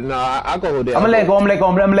 I got it. No, I go with that. I'm gonna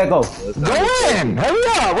let go. Go in. Hurry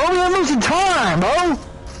up. We're losing time, bro.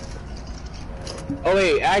 Oh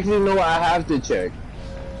wait, actually no, I have to check.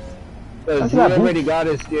 Cause he already got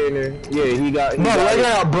his scanner. Yeah, he got. Bro, look it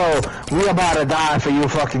up, bro. We about to die for you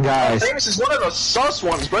fucking guys. Famous is one of the sus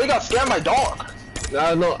ones, bro. He got scammed by dog.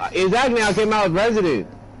 No, exactly. I came out resident.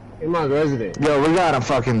 Yo, we gotta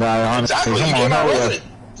fucking die, honestly. Exactly, he came out resident.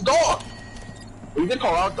 Dog. You did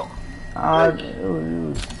call out dog.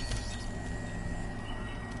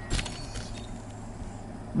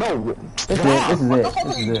 No,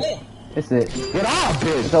 This is it. Get off,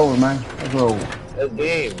 bitch. It's over, man. Let's roll. That's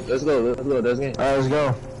game. Let's go. That's game. Alright, let's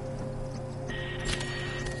go.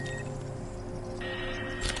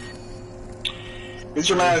 It's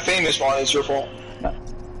your man Famous, man. It's your fault.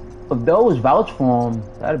 If those vouch for him,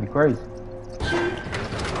 that'd be crazy.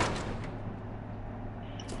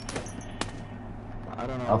 I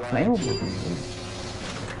don't know. A flammable.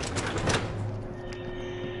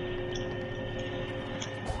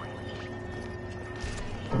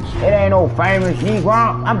 It ain't no Famous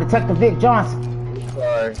Negro. I'm Detective Vic Johnson.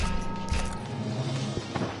 Sorry.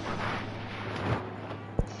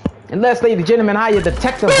 Unless, ladies and gentlemen, how you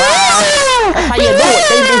detective vibe. That's how you do it,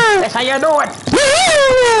 baby. That's how you do it.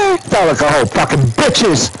 Sound like a whole fucking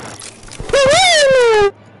bitches.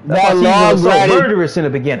 That long was so murderous in the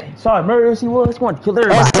beginning. Sorry, murderous he was. He wanted to kill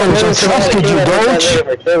everybody. I trusted you, Doge.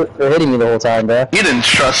 For hitting me the whole time, bro. You didn't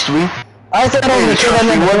trust me. I said I was gonna kill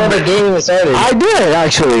them before the game even started. I did,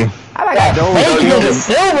 actually. I like how Doge Hey, the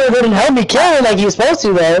silver didn't help me kill him like he was supposed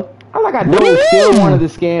to, though. I like how Doge still one of the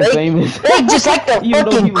scam famous. Hey, just like the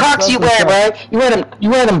fucking Crocs you wear, bro. You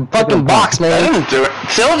wear them fucking box, I man. didn't do it.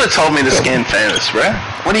 Silver told me to skin famous, bruh.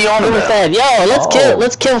 What are you on Silver about? said, yo,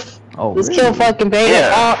 let's kill fucking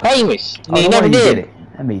famous. And he never did.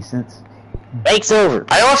 That made sense. Fake Silver.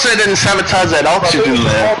 I also didn't sabotage that oxygen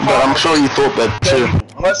there, but I'm sure you thought that too.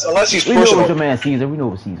 Unless he's We know it pushing was him. your man Caesar. We know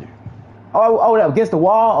it was Caesar. Oh, that was against the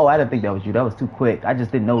wall? Oh, I didn't think that was you. That was too quick. I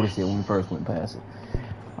just didn't notice it when we first went past it.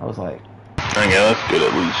 I was like... Okay, that's good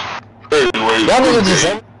at least. Anyway, Y'all niggas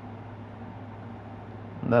just...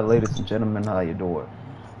 That, ladies and gentlemen, how you do it?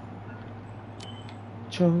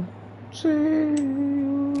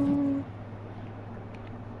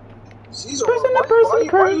 Caesar,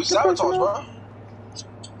 why you sabotage, bro? You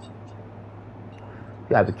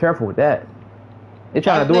gotta be careful with that. They're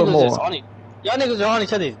trying to do it more. Y'all niggas are on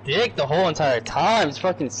each other's dick the whole entire time, just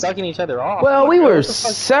fucking sucking each other off. Well, we were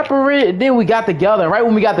separate, then we got together. Right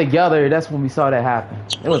when we got together, that's when we saw that happen.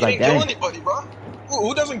 It was like, didn't kill dang. anybody, bro.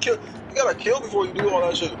 Who doesn't kill? You gotta kill before you do all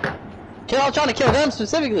that shit. I'm trying to kill them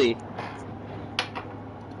specifically.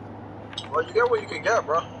 Well, you get what you can get,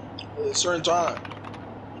 bro. At a certain time.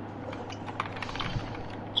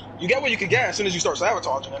 You get what you can get as soon as you start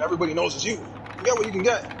sabotaging, and everybody knows it's you. You get what you can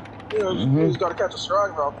get. You know, you just gotta catch a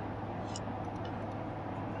stride, bro.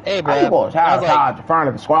 Hey, bro. I was sabotage in front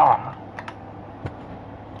of the squad.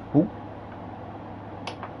 Who?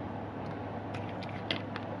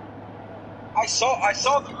 I saw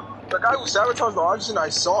the guy who sabotaged the oxygen. I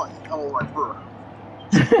saw it. I was like, bro.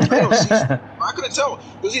 I couldn't tell.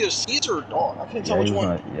 It was either Caesar or Dog. I couldn't tell which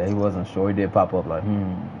one. Yeah, he wasn't sure. He did pop up like,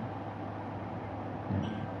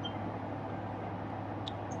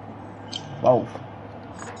 Both.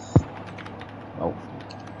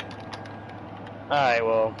 Alright,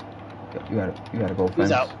 well. You gotta go Who's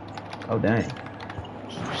finish. out? Oh dang.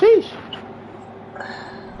 Sheesh.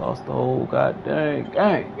 Lost the whole goddamn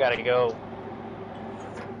gang. You gotta go.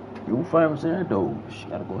 You famous there though. She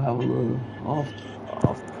gotta go have a little off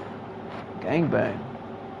gangbang.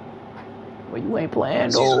 Well, you ain't playing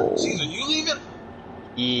though. Caesar, you leaving?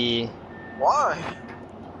 Yeah. Why?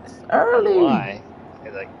 It's early. Why?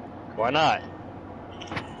 He's like, why not?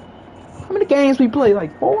 How many games we play?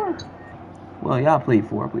 Like 4? Well, y'all played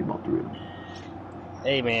 4. I played about 3 of them.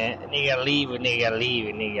 Hey man, nigga gotta leave, nigga gotta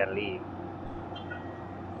leave, nigga gotta leave.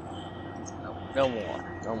 No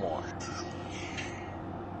more.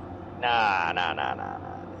 Nah.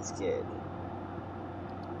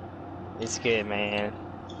 It's good, man.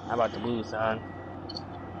 I'm about to lose, son.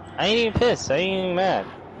 I ain't even pissed. I ain't even mad.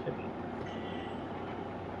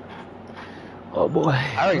 Oh boy.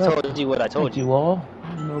 I already told you what I told you. You all.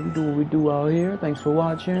 You know, we do what we do out here. Thanks for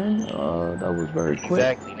watching. That was very quick.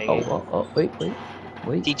 Exactly, nigga. Oh,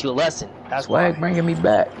 wait. Teach you a lesson. That's Swag why. bringing me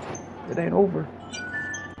back. It ain't over.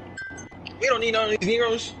 We don't need none of these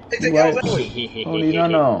Negroes. They take Right. L's anyway. Don't need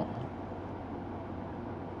none.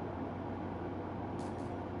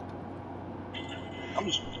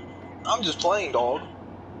 I'm just playing, dog.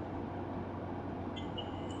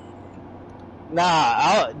 Nah,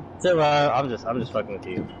 I'm just fucking with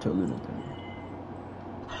you.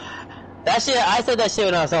 That shit, I said that shit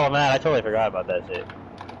when I was so mad. I totally forgot about that shit.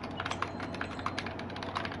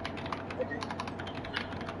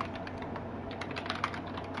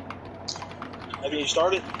 Have you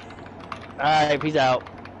started? Alright, peace out.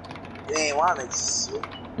 Dang, why niggas?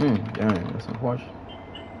 Dang, that's unfortunate.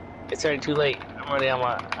 It's already too late. I'm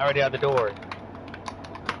already out the door.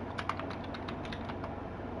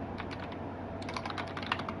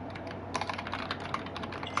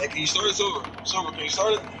 Hey, can you start it, Silver? Silver, can you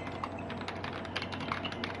start it?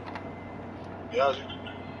 Yeah.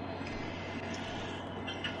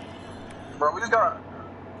 Bro,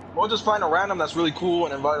 we'll just find a random that's really cool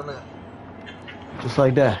and invite him in. Just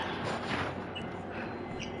like that.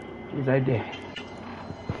 Just like that.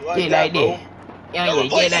 You like that, bro? Yeah,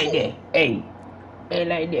 like that. Hey,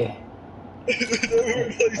 like that.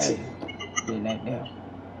 Hey. Like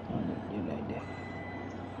that.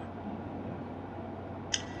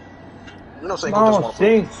 You know, Cinco just Come on, want to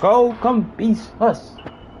play. Cinco, come be us.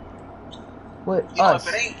 With You know, us.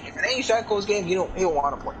 if it ain't Shanko's game, he don't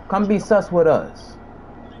want to play. Come be sus with us.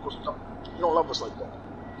 You don't love us like that.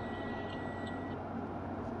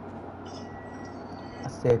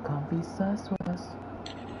 said, come be sus with us.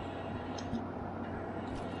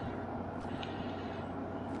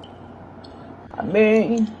 I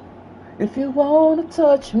mean, if you wanna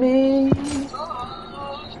touch me,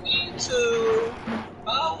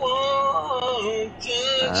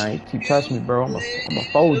 alright, keep touching me, bro. I'm gonna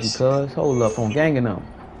fold you, cuz. Hold up, on ganging them.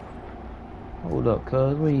 Hold up,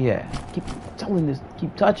 cuz. Where you at? Keep telling this.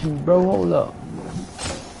 Keep touching me, bro. Hold up.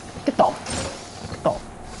 Get off. Get off.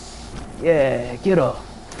 Yeah, get up.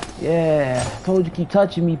 Yeah, told you keep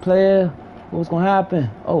touching me, player. What's gonna happen?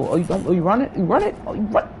 Oh, you run it? You run it? Oh, you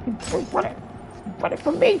run it? You run it? You run it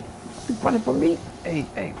from me? You running from me?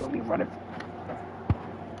 Hey, go be running.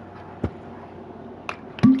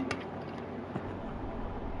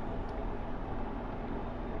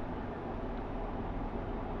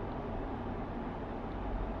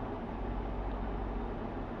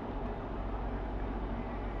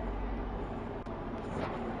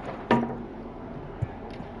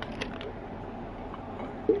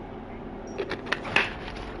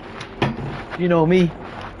 You know me,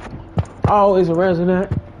 always a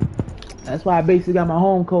resident. That's why I basically got my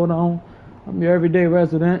home coat on. I'm your everyday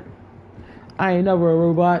resident. I ain't never a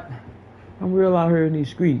robot. I'm real out here in these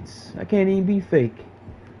streets. I can't even be fake.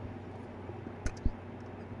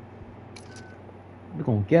 You're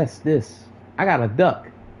gonna guess this. I got a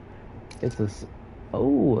duck. It's a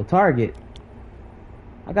target.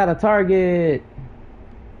 I got a target.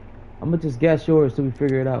 I'm gonna just guess yours till we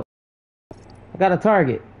figure it out. I got a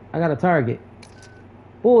target.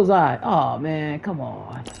 Bullseye. Oh man, come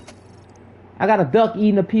on. I got a duck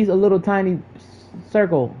eating a little tiny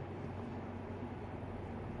circle.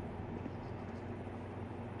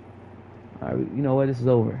 Alright, you know what? This is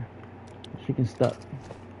over. Freaking stuck.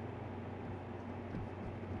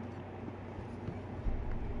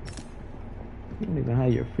 You don't even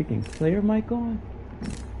have your freaking player mic on?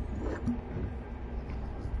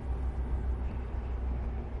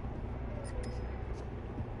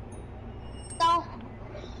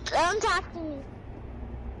 Don't talk to me.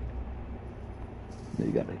 No,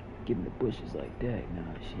 you gotta get in the bushes like that.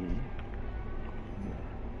 Nah, she ain't.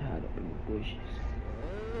 Hide up in the bushes.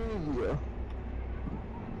 Yeah.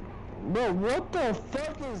 Bro, what the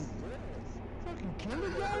fuck is this? Fucking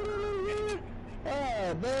kindergarten in here?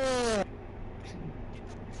 Oh, man.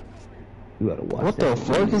 You gotta watch what that. What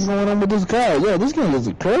the fuck is going on with this guy? Yo, this game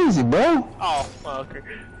is crazy, bro. Oh, fucker.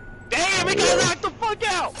 Damn, he got knocked the fuck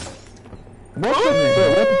out!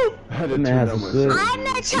 What the man has a good... I'm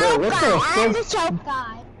the choke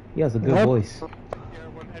guy. He has a good voice.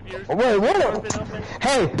 Wait, what?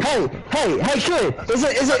 Hey, kid! Is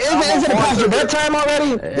it past your bedtime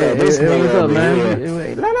already? Hey, what's up,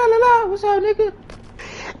 man? La, what's up, nigga?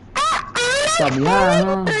 Saw me high,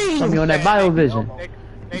 huh? Saw me on that BioVision.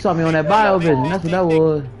 You saw me on that BioVision. That's what that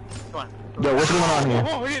was. Yo, what's going on here?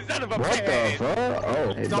 Oh, he's son of a What the fuck?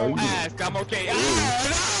 Oh, hey, don't ask, I'm okay. Ah,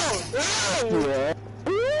 no! Yeah.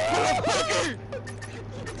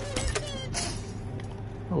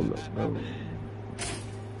 Hold up, bro.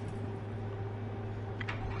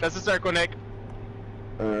 That's a circle, Nick.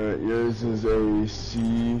 Yours is a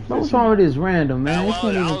C. What's wrong with this random, man? He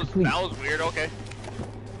can't even complete. That was weird, okay.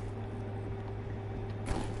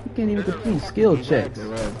 He can't even complete skill checks.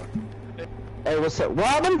 Hey, what's up,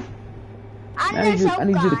 Robin? I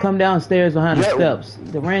need you to come downstairs behind the steps.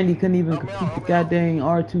 The Randy couldn't even complete the goddamn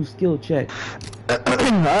R2 skill check.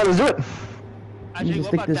 Alright, let's do it. Let me just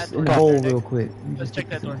stick this in the hole real quick. Let's check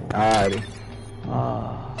that door. Alrighty.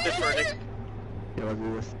 This door, Nick.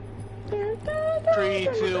 3,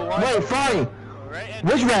 2, 1. Wait, Franny! Right,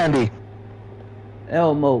 Which Randy?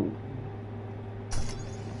 Elmo.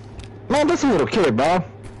 Man, this little kid, bro.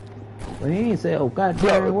 Well, he ain't say, oh,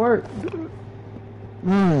 goddamn work.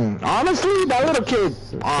 Honestly, that little kid.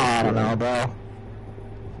 I don't know, bro.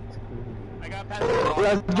 I got past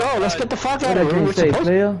Let's go. Let's get the fuck out What of here. did you say,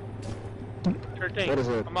 player? What is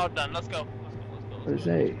it? I'm all done. Let's go. What does it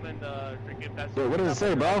say? Wait, what does it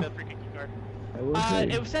say, bro?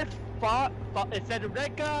 It said it said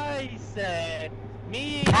red guy, he said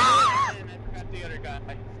me, and I forgot the other guy.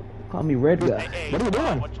 Call me red guy. Hey, what are you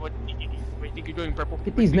doing? What do you think you're doing, purple?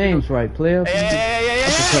 Get these names right, player.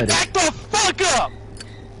 Hey, back the fuck up!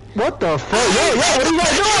 What the fuck? Yo, what are you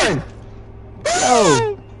guys doing?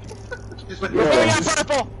 Yo. We're out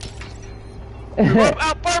purple!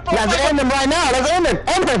 Out purple! Let's end him right now. Let's end him.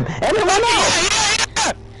 End him right now.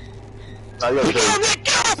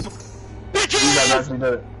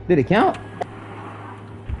 Did it count?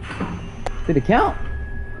 Did it count?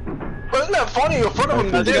 Wasn't that funny? In front of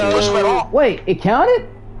him, that didn't push him at all. Wait, it counted?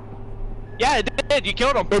 Yeah, it did. You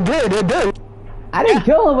killed him. It did. I didn't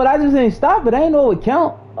kill him, but I just didn't stop it. I didn't know it would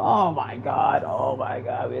count. Oh my god,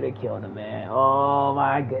 we done killed him, man. Oh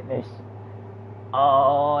my goodness.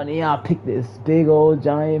 Oh, and then I picked this big old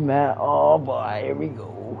giant map. Oh boy, here we go.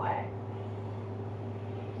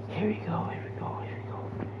 Here we go.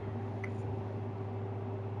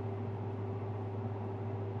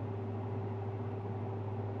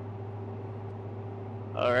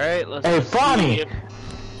 Alright, let's Hey, see Fonny! if-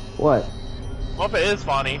 What? What if it is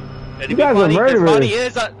Fonny? You guys are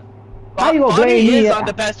murderers. How you gonna blame me? On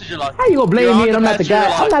the passenger log. How you gonna blame me and I'm not the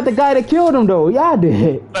guy? I'm not the guy that killed him though. Y'all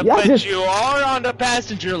did. But you are on the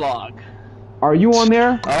passenger log. Are you on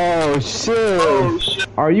there? Oh shit!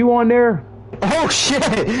 Are you on there? Oh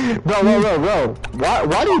shit! Bro.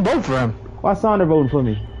 Why do you vote for him? Why Sonder voting for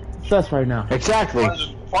me? Sus right now. Exactly.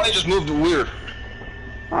 Fonny just moved weird.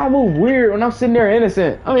 I move weird when I'm sitting there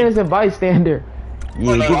innocent. I'm an innocent bystander.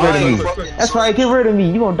 Yeah, get rid of me. That's right, get rid of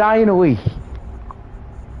me. You gonna die anyway.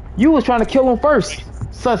 You was trying to kill him first.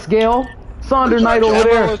 Sus Gale. Sonder Knight over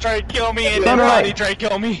there. Was trying to kill me and then Fonny tried to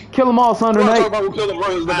kill me. Kill them all, Sonder Knight.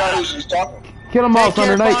 Kill them all,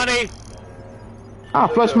 Sonder Knight. I'll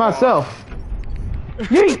flush myself.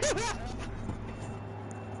 Yeet!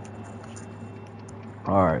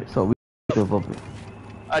 Alright, so we still bumping.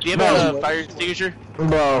 Do you have a fire extinguisher?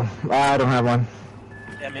 Bro, I don't have one.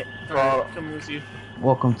 Damn it. Come with you.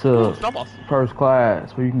 Welcome to Snowballs. first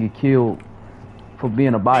class, where you can get killed for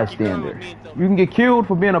being a bystander. You can get killed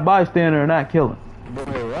for being a bystander and not killing. Wait,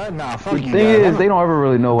 what? Nah, fuck The you. thing is, they don't ever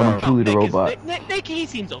really know when I'm truly the robot. Nick, he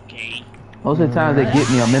seems okay. Most of the times they get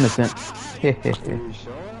me, I'm innocent.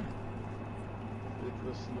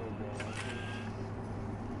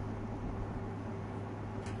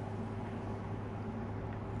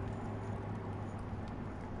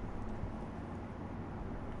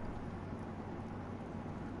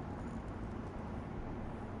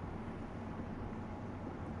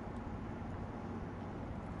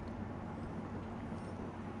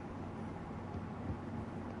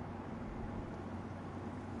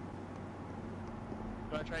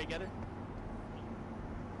 You wanna try to get it?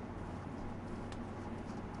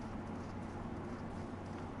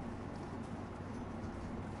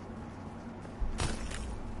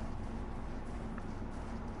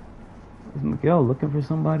 Is Miguel looking for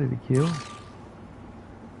somebody to kill?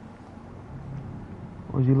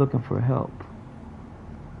 Or is he looking for help?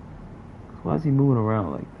 Why is he moving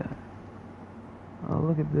around like that? Oh,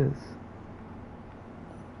 look at this.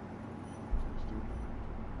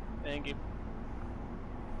 Thank you.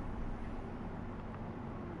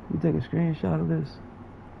 We take a screenshot of this.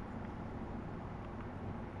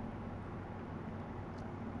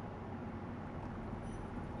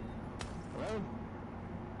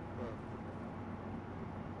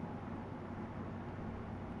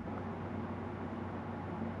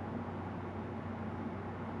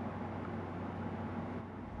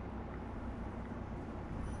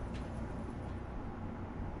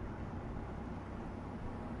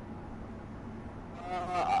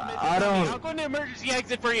 I'll go in the emergency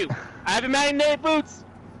exit for you. I have magnetic boots.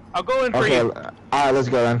 I'll go in for you. Alright, let's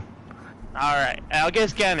go then. Alright, I'll get a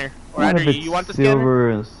scanner. Or What either if it's you want the Silver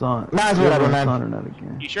and Sun? Nah, it's whatever, man. Sun or not again.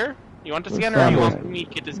 scanner? You sure? You want the What's scanner or you that? want me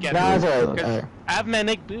to get the scanner? Nah, it's alright. Okay. Alright. I have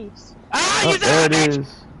magnetic boots. Ah, Oh, you there it son of a bitch!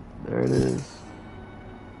 is. There it is.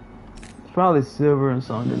 It's probably Silver and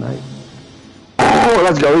Sun tonight. Oh,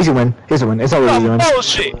 let's go. Easy win. Easy win. It's always easy win.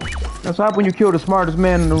 Bullshit! That's what happened when you kill the smartest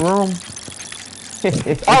man in the room.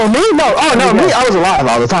 Oh, me? No. Oh, no, me. I was alive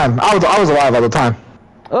all the time. I was alive all the time.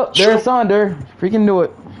 Oh, there's Sonder. Freaking knew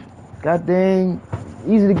it. God dang.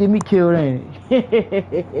 Easy to get me killed, ain't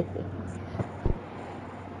it?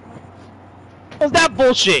 What's that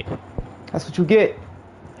bullshit? That's what you get.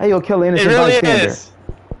 How you gonna kill an It innocent really bystander? is.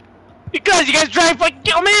 Because you guys trying to fucking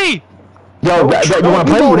kill me! Yo, you wanna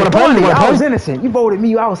play? You wanna voted play? for me. You wanna I was play? innocent. You voted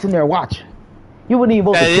me. I was sitting there watching. You wouldn't even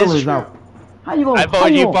vote That the is killers true. out. How you gonna? I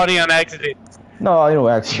voted you buddy on accident. No, you know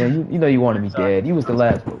accident. You know you wanted me dead. You was the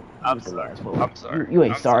last vote. I'm sorry. I'm sorry. You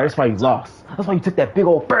ain't I'm sorry. That's why you lost. That's why you took that big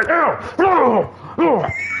old bird.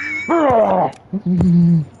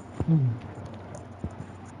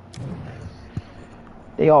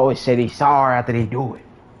 They always say they sorry after they do it.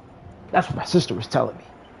 That's what my sister was telling me.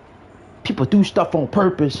 People do stuff on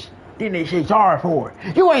purpose, then they say sorry for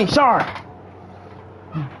it. You ain't sorry.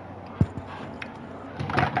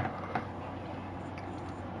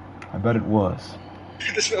 I bet it was.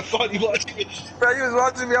 This man funny watching me. Man, he was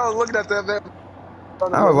watching me. I was looking at that man.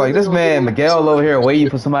 I was like, this man Miguel over here waiting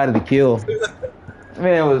for somebody to kill.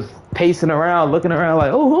 Man was pacing around, looking around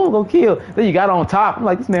like, oh, who gonna kill? Then you got on top. I'm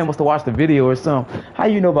like, this man must have watched the video or something. How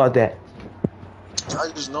you know about that? I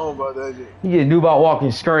just know about that. You just knew about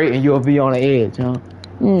walking straight and you'll be on the edge, huh?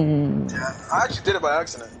 Yeah, I actually did it by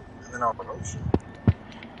accident, and then I was like, oh shit.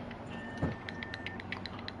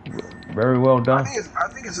 Very well done. I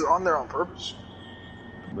think it's on there on purpose.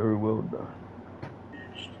 Very well done.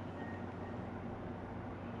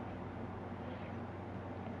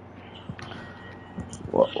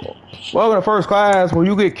 Welcome to first class, where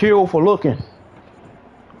you get killed for looking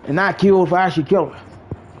and not killed for actually killing.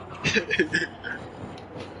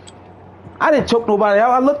 I didn't choke nobody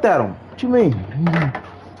out. I looked at him. What you mean?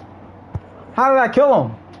 How did I kill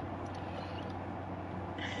him?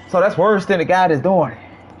 So that's worse than the guy that's doing it.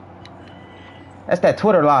 That's that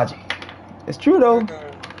Twitter logic. It's true though.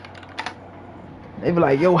 They be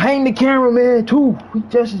like, yo, hang the cameraman too. He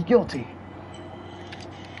just as guilty.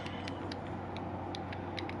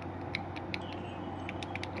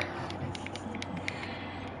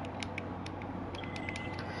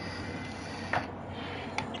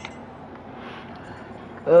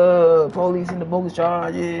 Police in the bogus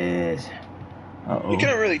charges. You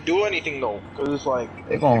couldn't really do anything though, because it's like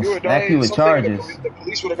they're gonna smack you with charges. The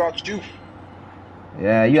police would have got you.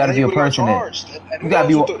 Yeah, you gotta be a person that you gotta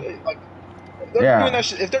be.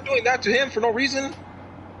 If they're doing that to him for no reason,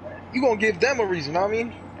 you gonna give them a reason. Know what I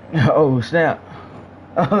mean? Oh snap!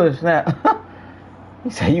 Oh snap! He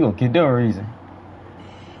said you gonna give them a reason.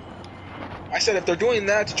 I said if they're doing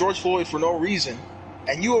that to George Floyd for no reason,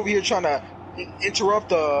 and you over here trying to interrupt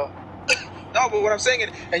the. No, but what I'm saying is,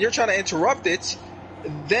 and you're trying to interrupt it,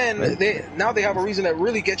 then they have a reason to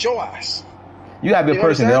really get your ass. You gotta be a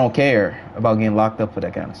person that don't care about getting locked up for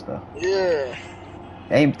that kind of stuff. Yeah.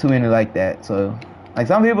 Ain't too many like that. So, like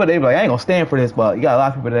some people, they be like, I ain't gonna stand for this, but you got a lot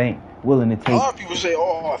of people that ain't willing to take. A lot of people say,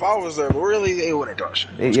 oh, if I was there, but really, they wouldn't do shit.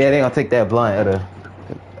 Yeah, they gonna take that blunt.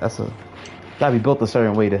 Gotta be built a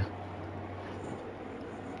certain way to.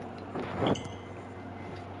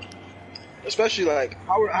 Especially like,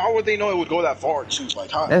 how would they know it would go that far too?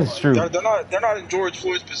 Like, how? That's true. They're not in George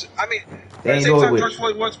Floyd's position. I mean, they at the same time, George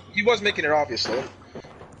Floyd was making it obvious though.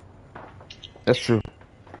 That's true.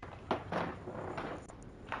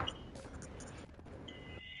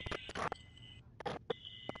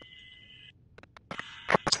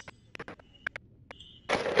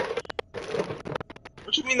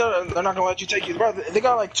 What you mean they're not gonna let you take your brother? They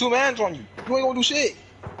got like 2 mans on you. You ain't gonna do shit.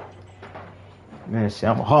 Man, shit,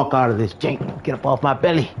 I'm a hawk out of this jank. Get up off my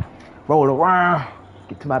belly, roll around,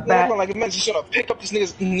 get to my back. Like a man just gonna pick up this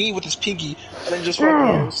nigga's knee with his pinky and then just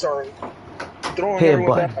fucking start throwing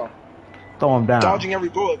everyone down. Throw him down. Dodging every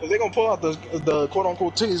bullet, because they're gonna pull out the quote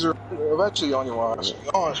unquote taser eventually on your ass.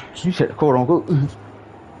 You said quote unquote.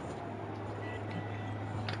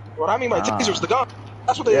 What I mean by taser is the gun.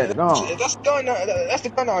 That's what they. Yeah, the gun. That's the gun. That's the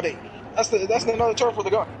gun nowadays. That's another term for the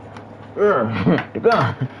gun. Yeah, the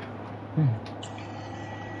gun.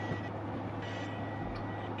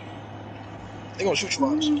 They gonna shoot you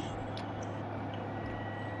out.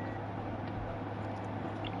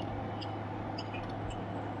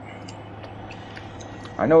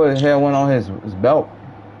 I know his hair went on his belt.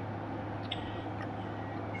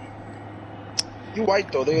 You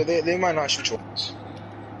white though, they might not shoot you out. As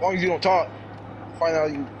long as you don't talk, find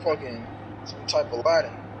out you fucking some type of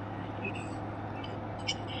Latin.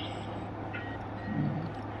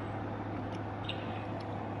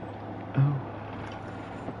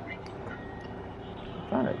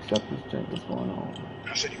 I'm trying to accept this check. What's going on?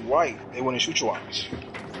 I said you white, they wouldn't shoot you out.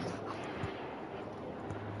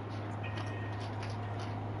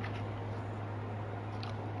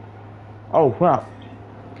 Oh crap!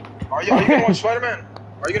 Are you gonna watch Spider-Man?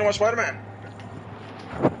 Are you gonna watch Spider-Man?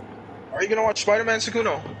 Are you gonna watch Spider-Man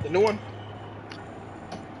Sekuno, the new one?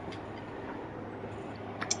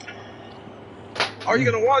 Are you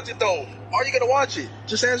gonna watch it though? Are you gonna watch it?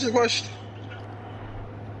 Just answer the question.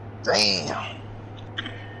 Damn.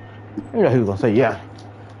 Yeah, he was gonna say yeah.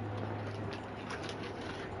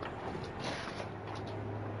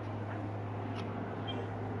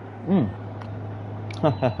 Ha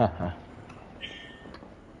ha ha ha.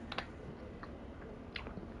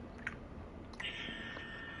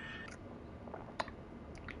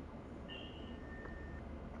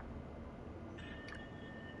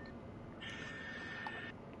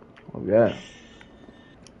 Oh yeah.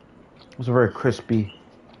 It was very crispy.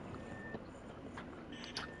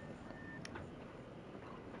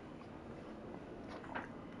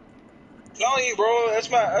 Telling you, bro, that's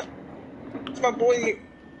my boy.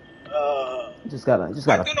 Just gotta.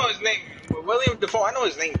 I do know his name, William Dafoe. I know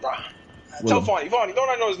his name, bro. Tell Fonny, don't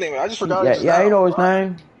I know his name? I just forgot. Yeah, he know his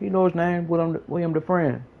name. He know his name. William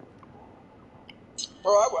Dafoe.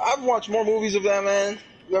 Bro, I've watched more movies of that man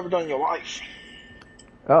you ever done in your life.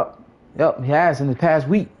 Yep, he has in the past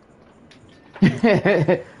week.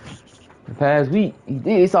 The past week,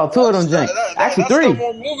 he saw 2 of them janks. Actually, 3. That's still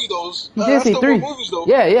more movie, those. He did see 3. Movies, though.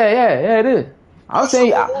 Yeah, it is. I'm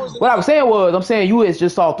saying, what I was saying was, I'm saying you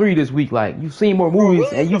just saw 3 this week. Like, you've seen more movies,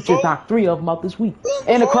 and you just knocked 3 of them out this week.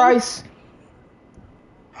 Antichrist.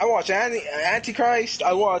 I watched Antichrist.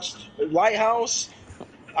 I watched Lighthouse.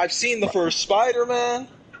 I've seen the first Spider-Man.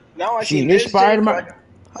 Now I see this Spider-Man.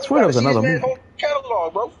 I swear there was another movie. Whole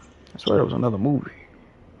catalog, bro. I swear there was another movie.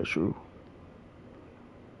 That's true.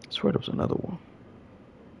 I swear there was another one.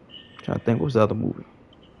 I'm trying to think, what was the other movie?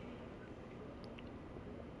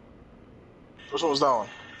 Which one was that one?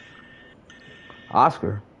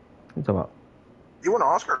 Oscar. What you talking about? You won an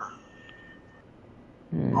Oscar?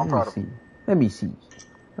 I'm proud of you. Let me see.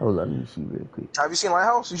 Hold on, let me see real quick. Have you seen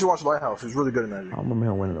Lighthouse? You should watch Lighthouse. He's really good in that. I don't remember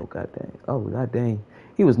him winning though, goddamn. Oh, goddamn.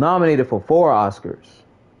 He was nominated for 4 Oscars.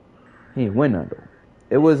 He didn't win none though.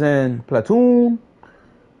 It was in Platoon.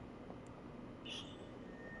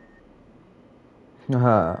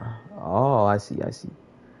 Oh, I see. I was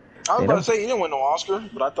about to say you didn't win no Oscar,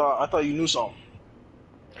 but I thought you knew something.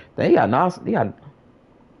 They got I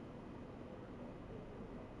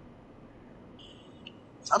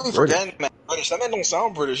be forgetting, man. British. That man don't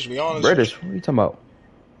sound British, to be honest. British? What are you talking about?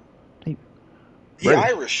 He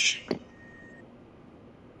Irish.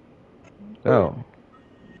 Oh.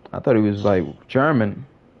 I thought he was like German.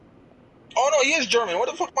 Oh no, he is German. What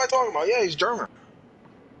the fuck am I talking about? Yeah, he's German.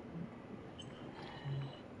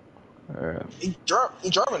 He's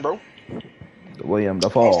German, bro. William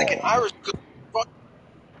Dafoe. I was thinking Irish.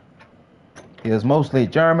 He is mostly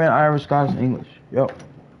German, Irish, Scottish, English. Yep.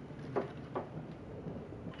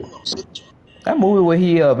 That movie where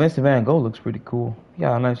he Vincent Van Gogh looks pretty cool. He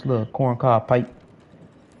got a nice little corncob pipe.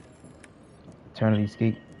 Eternity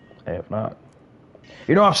Escape. If not.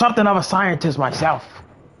 You know, I'm something of a scientist myself.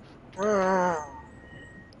 He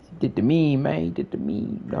did the meme, man. He did the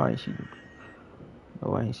meme. No,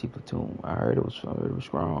 I ain't see Platoon. I heard it was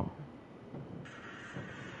strong.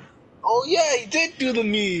 Oh yeah, he did do the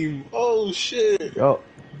meme. Oh shit. Yo,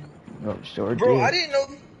 sure bro, did. I didn't know.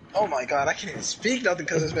 Oh my god, I can't even speak nothing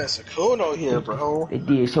because it's been Sakuno here, bro. They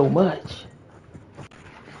did so much.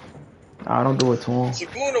 I don't do it to him.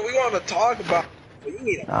 Sakuno, we want to talk about. You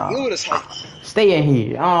need to mute us. Stay in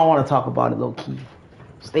here. I don't want to talk about it low key.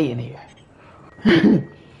 Stay in here.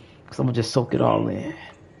 Cause I'm gonna just soak it all in,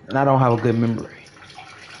 and I don't have a good memory.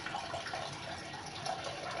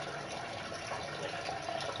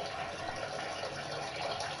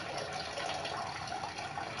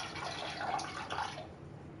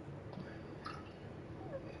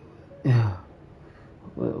 Yeah.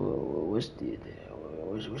 What's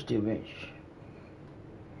the bench?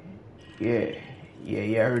 Yeah,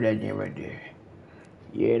 I heard that name right there.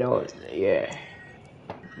 Yeah, that was, yeah.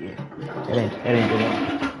 That ain't the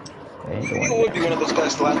one. You would be one of those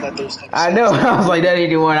guys to laugh at those things. I know. I was like, that ain't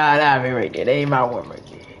the one I right there. That ain't my one right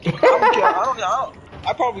there.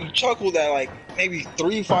 I probably chuckled at like maybe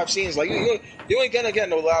 3-5 scenes. Like you ain't gonna get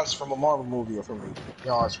no laughs from a Marvel movie or from me. You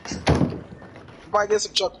know, you might get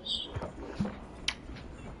some chuckles.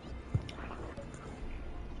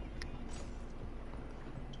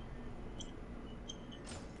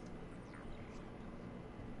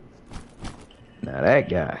 Now that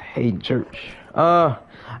guy hating church.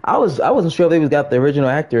 I wasn't sure if they got the original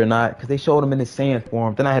actor or not because they showed him in his sand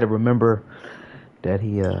form. Then I had to remember that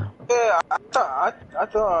he. Yeah, I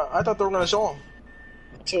thought they were gonna show him.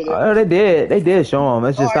 Oh, they did. They did show him.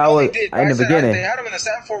 It's just I was in the beginning. They had him in the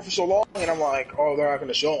sand form for so long, and I'm like, oh, they're not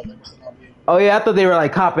gonna show him. Oh yeah, I thought they were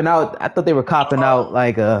like copping out. I thought they were copping out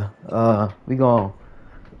like we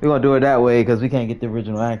gonna do it that way because we can't get the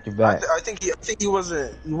original actor back. I think he probably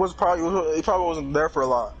wasn't there for a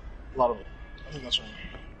lot of it. I think that's right.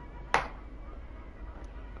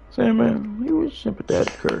 Same man, he was a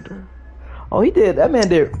sympathetic character. Oh, he did. That man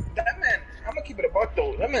did. That man, I'm gonna keep it a buck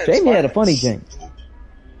though. That man. Jamie had a funny jank.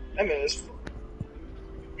 That man is.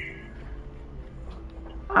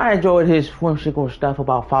 I enjoyed his whimsical stuff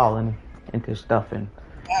about falling into stuff and.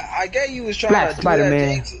 I get you was trying to do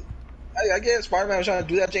Spider-Man. that thing. I get Spider-Man was trying to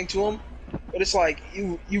do that thing to him, but it's like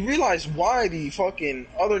you realize why the fucking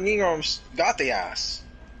other Negroes got the ass.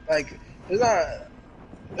 Like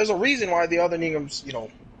there's a reason why the other Negroes, you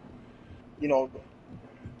know,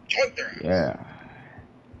 joined their ass. Yeah.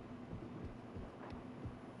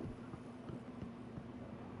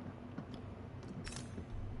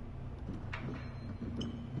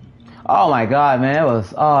 Oh my god, man,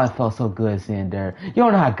 it felt so good seeing Derek. You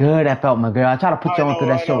don't know how good that felt, my girl. I tried to put you onto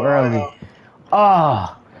that show early.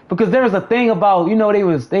 Because there was a thing about,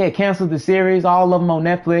 they had canceled the series, all of them on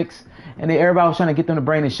Netflix, and everybody was trying to get them to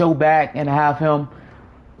bring the show back and have him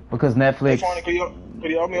because Netflix. Hey, Fonny, could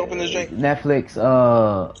you help me open this drink? Netflix.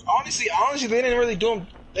 Honestly, they didn't really do him.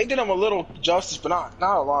 They did him a little justice, but not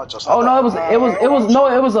a lot of justice. Oh no, it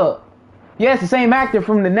was yeah, it's the same actor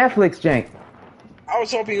from the Netflix jank. I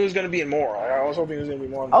was hoping he was gonna be in more. I was hoping he was gonna be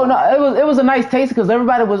more. Oh no, it was a nice taste because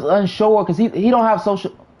everybody was unsure because he don't have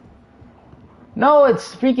social. No,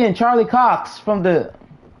 it's freaking Charlie Cox from the.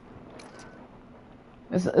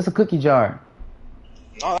 It's a cookie jar.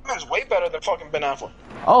 No, that man's way better than fucking Ben Affleck.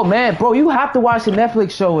 Oh man, bro, you have to watch the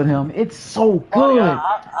Netflix show with him. It's so good. Oh, yeah,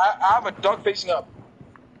 I have a duck facing up.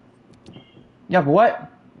 Yeah, but what?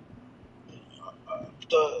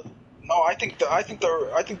 I think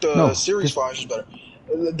the series 5 is better.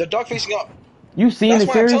 The duck facing up. You seen the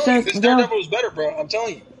series? I'm telling you, this Daredevil is better, bro. I'm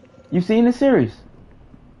telling you. You seen the series?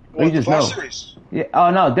 What, you just the Flash know. series? Yeah.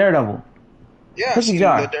 Oh no, Daredevil. Yeah, Cookie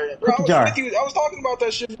jar. Cookie jar. I was talking about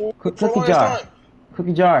that shit for Cookie jar.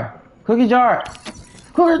 Cookie jar. Cookie jar.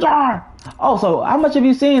 Cookie jar. Oh, so how much have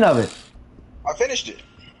you seen of it? I finished it.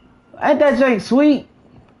 Ain't that jank sweet?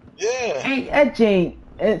 Yeah. Ain't that jank?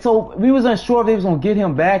 And so we was unsure if they was gonna get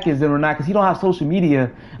him back as it or not, because he don't have social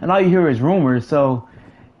media, and all you hear is rumors. So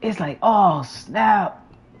it's like, oh snap!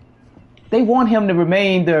 They want him to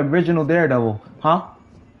remain the original Daredevil, huh?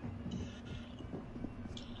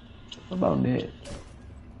 What about Ned?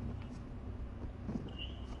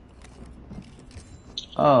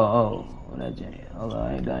 Oh, that jank. Hold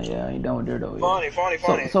on, I ain't done yet. I ain't done with Daredevil yet.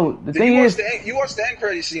 Funny. So the thing is, you watched the end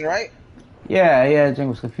credit scene, right? Yeah, Jing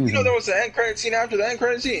was confusing. You know there was an end credit scene after the end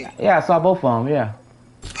credit scene? Yeah, I saw both of them, yeah.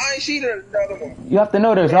 I ain't seen the other one. You have to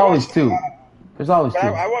know there's always two. There's always two.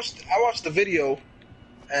 I watched the video,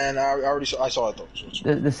 and I saw it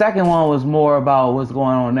though. The second one was more about what's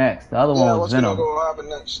going on next. The other one was Venom. What's gonna happen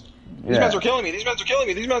next? These men are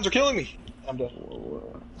killing me. I'm done.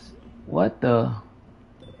 What the?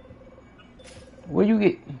 Where you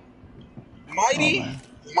get? Mighty,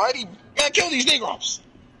 man, kill these Negroes.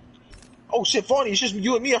 Oh shit, Fonny, it's just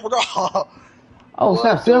you and me, I forgot. Oh,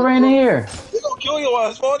 snap, Silver in here. They gonna kill your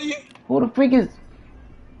ass, Fonny. Who the freak is?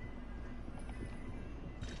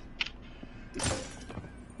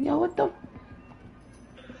 Yo, what the?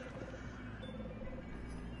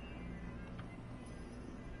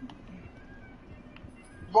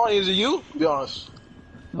 Fonny, is it you? Be honest.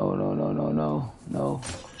 No.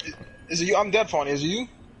 Is it you? I'm dead, Fonny. Is it you?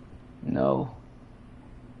 No.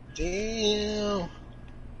 Damn.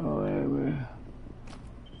 Oh, whatever.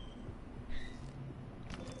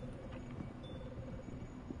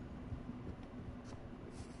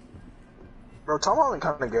 Bro, Tom Holland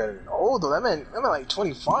kind of getting old though. That man like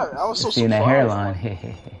 25. I was so seeing surprised. That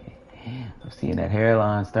hairline. I'm seeing that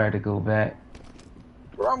hairline start to go back.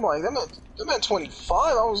 Bro, I'm like, that man 25.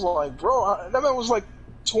 I was like, bro, that man was like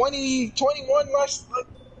 20, 21 last. I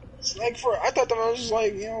thought that man was just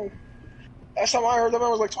like, last time I heard that man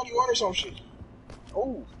was like 21 or some shit.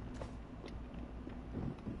 Oh.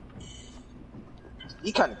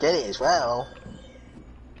 You kind of get it as well.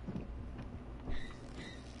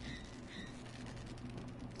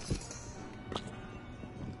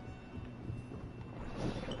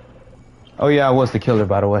 Oh yeah, I was the killer,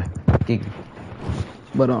 by the way.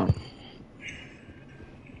 But Bruh.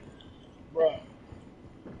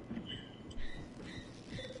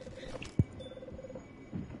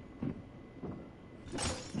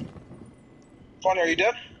 Fonny, are you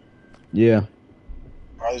dead? Yeah.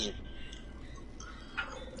 Alright, is it?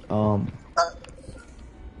 Let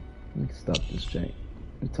me stop this jank.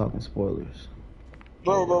 We're talking spoilers.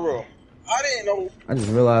 Bro. I didn't know. I just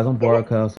realized I'm broadcasting.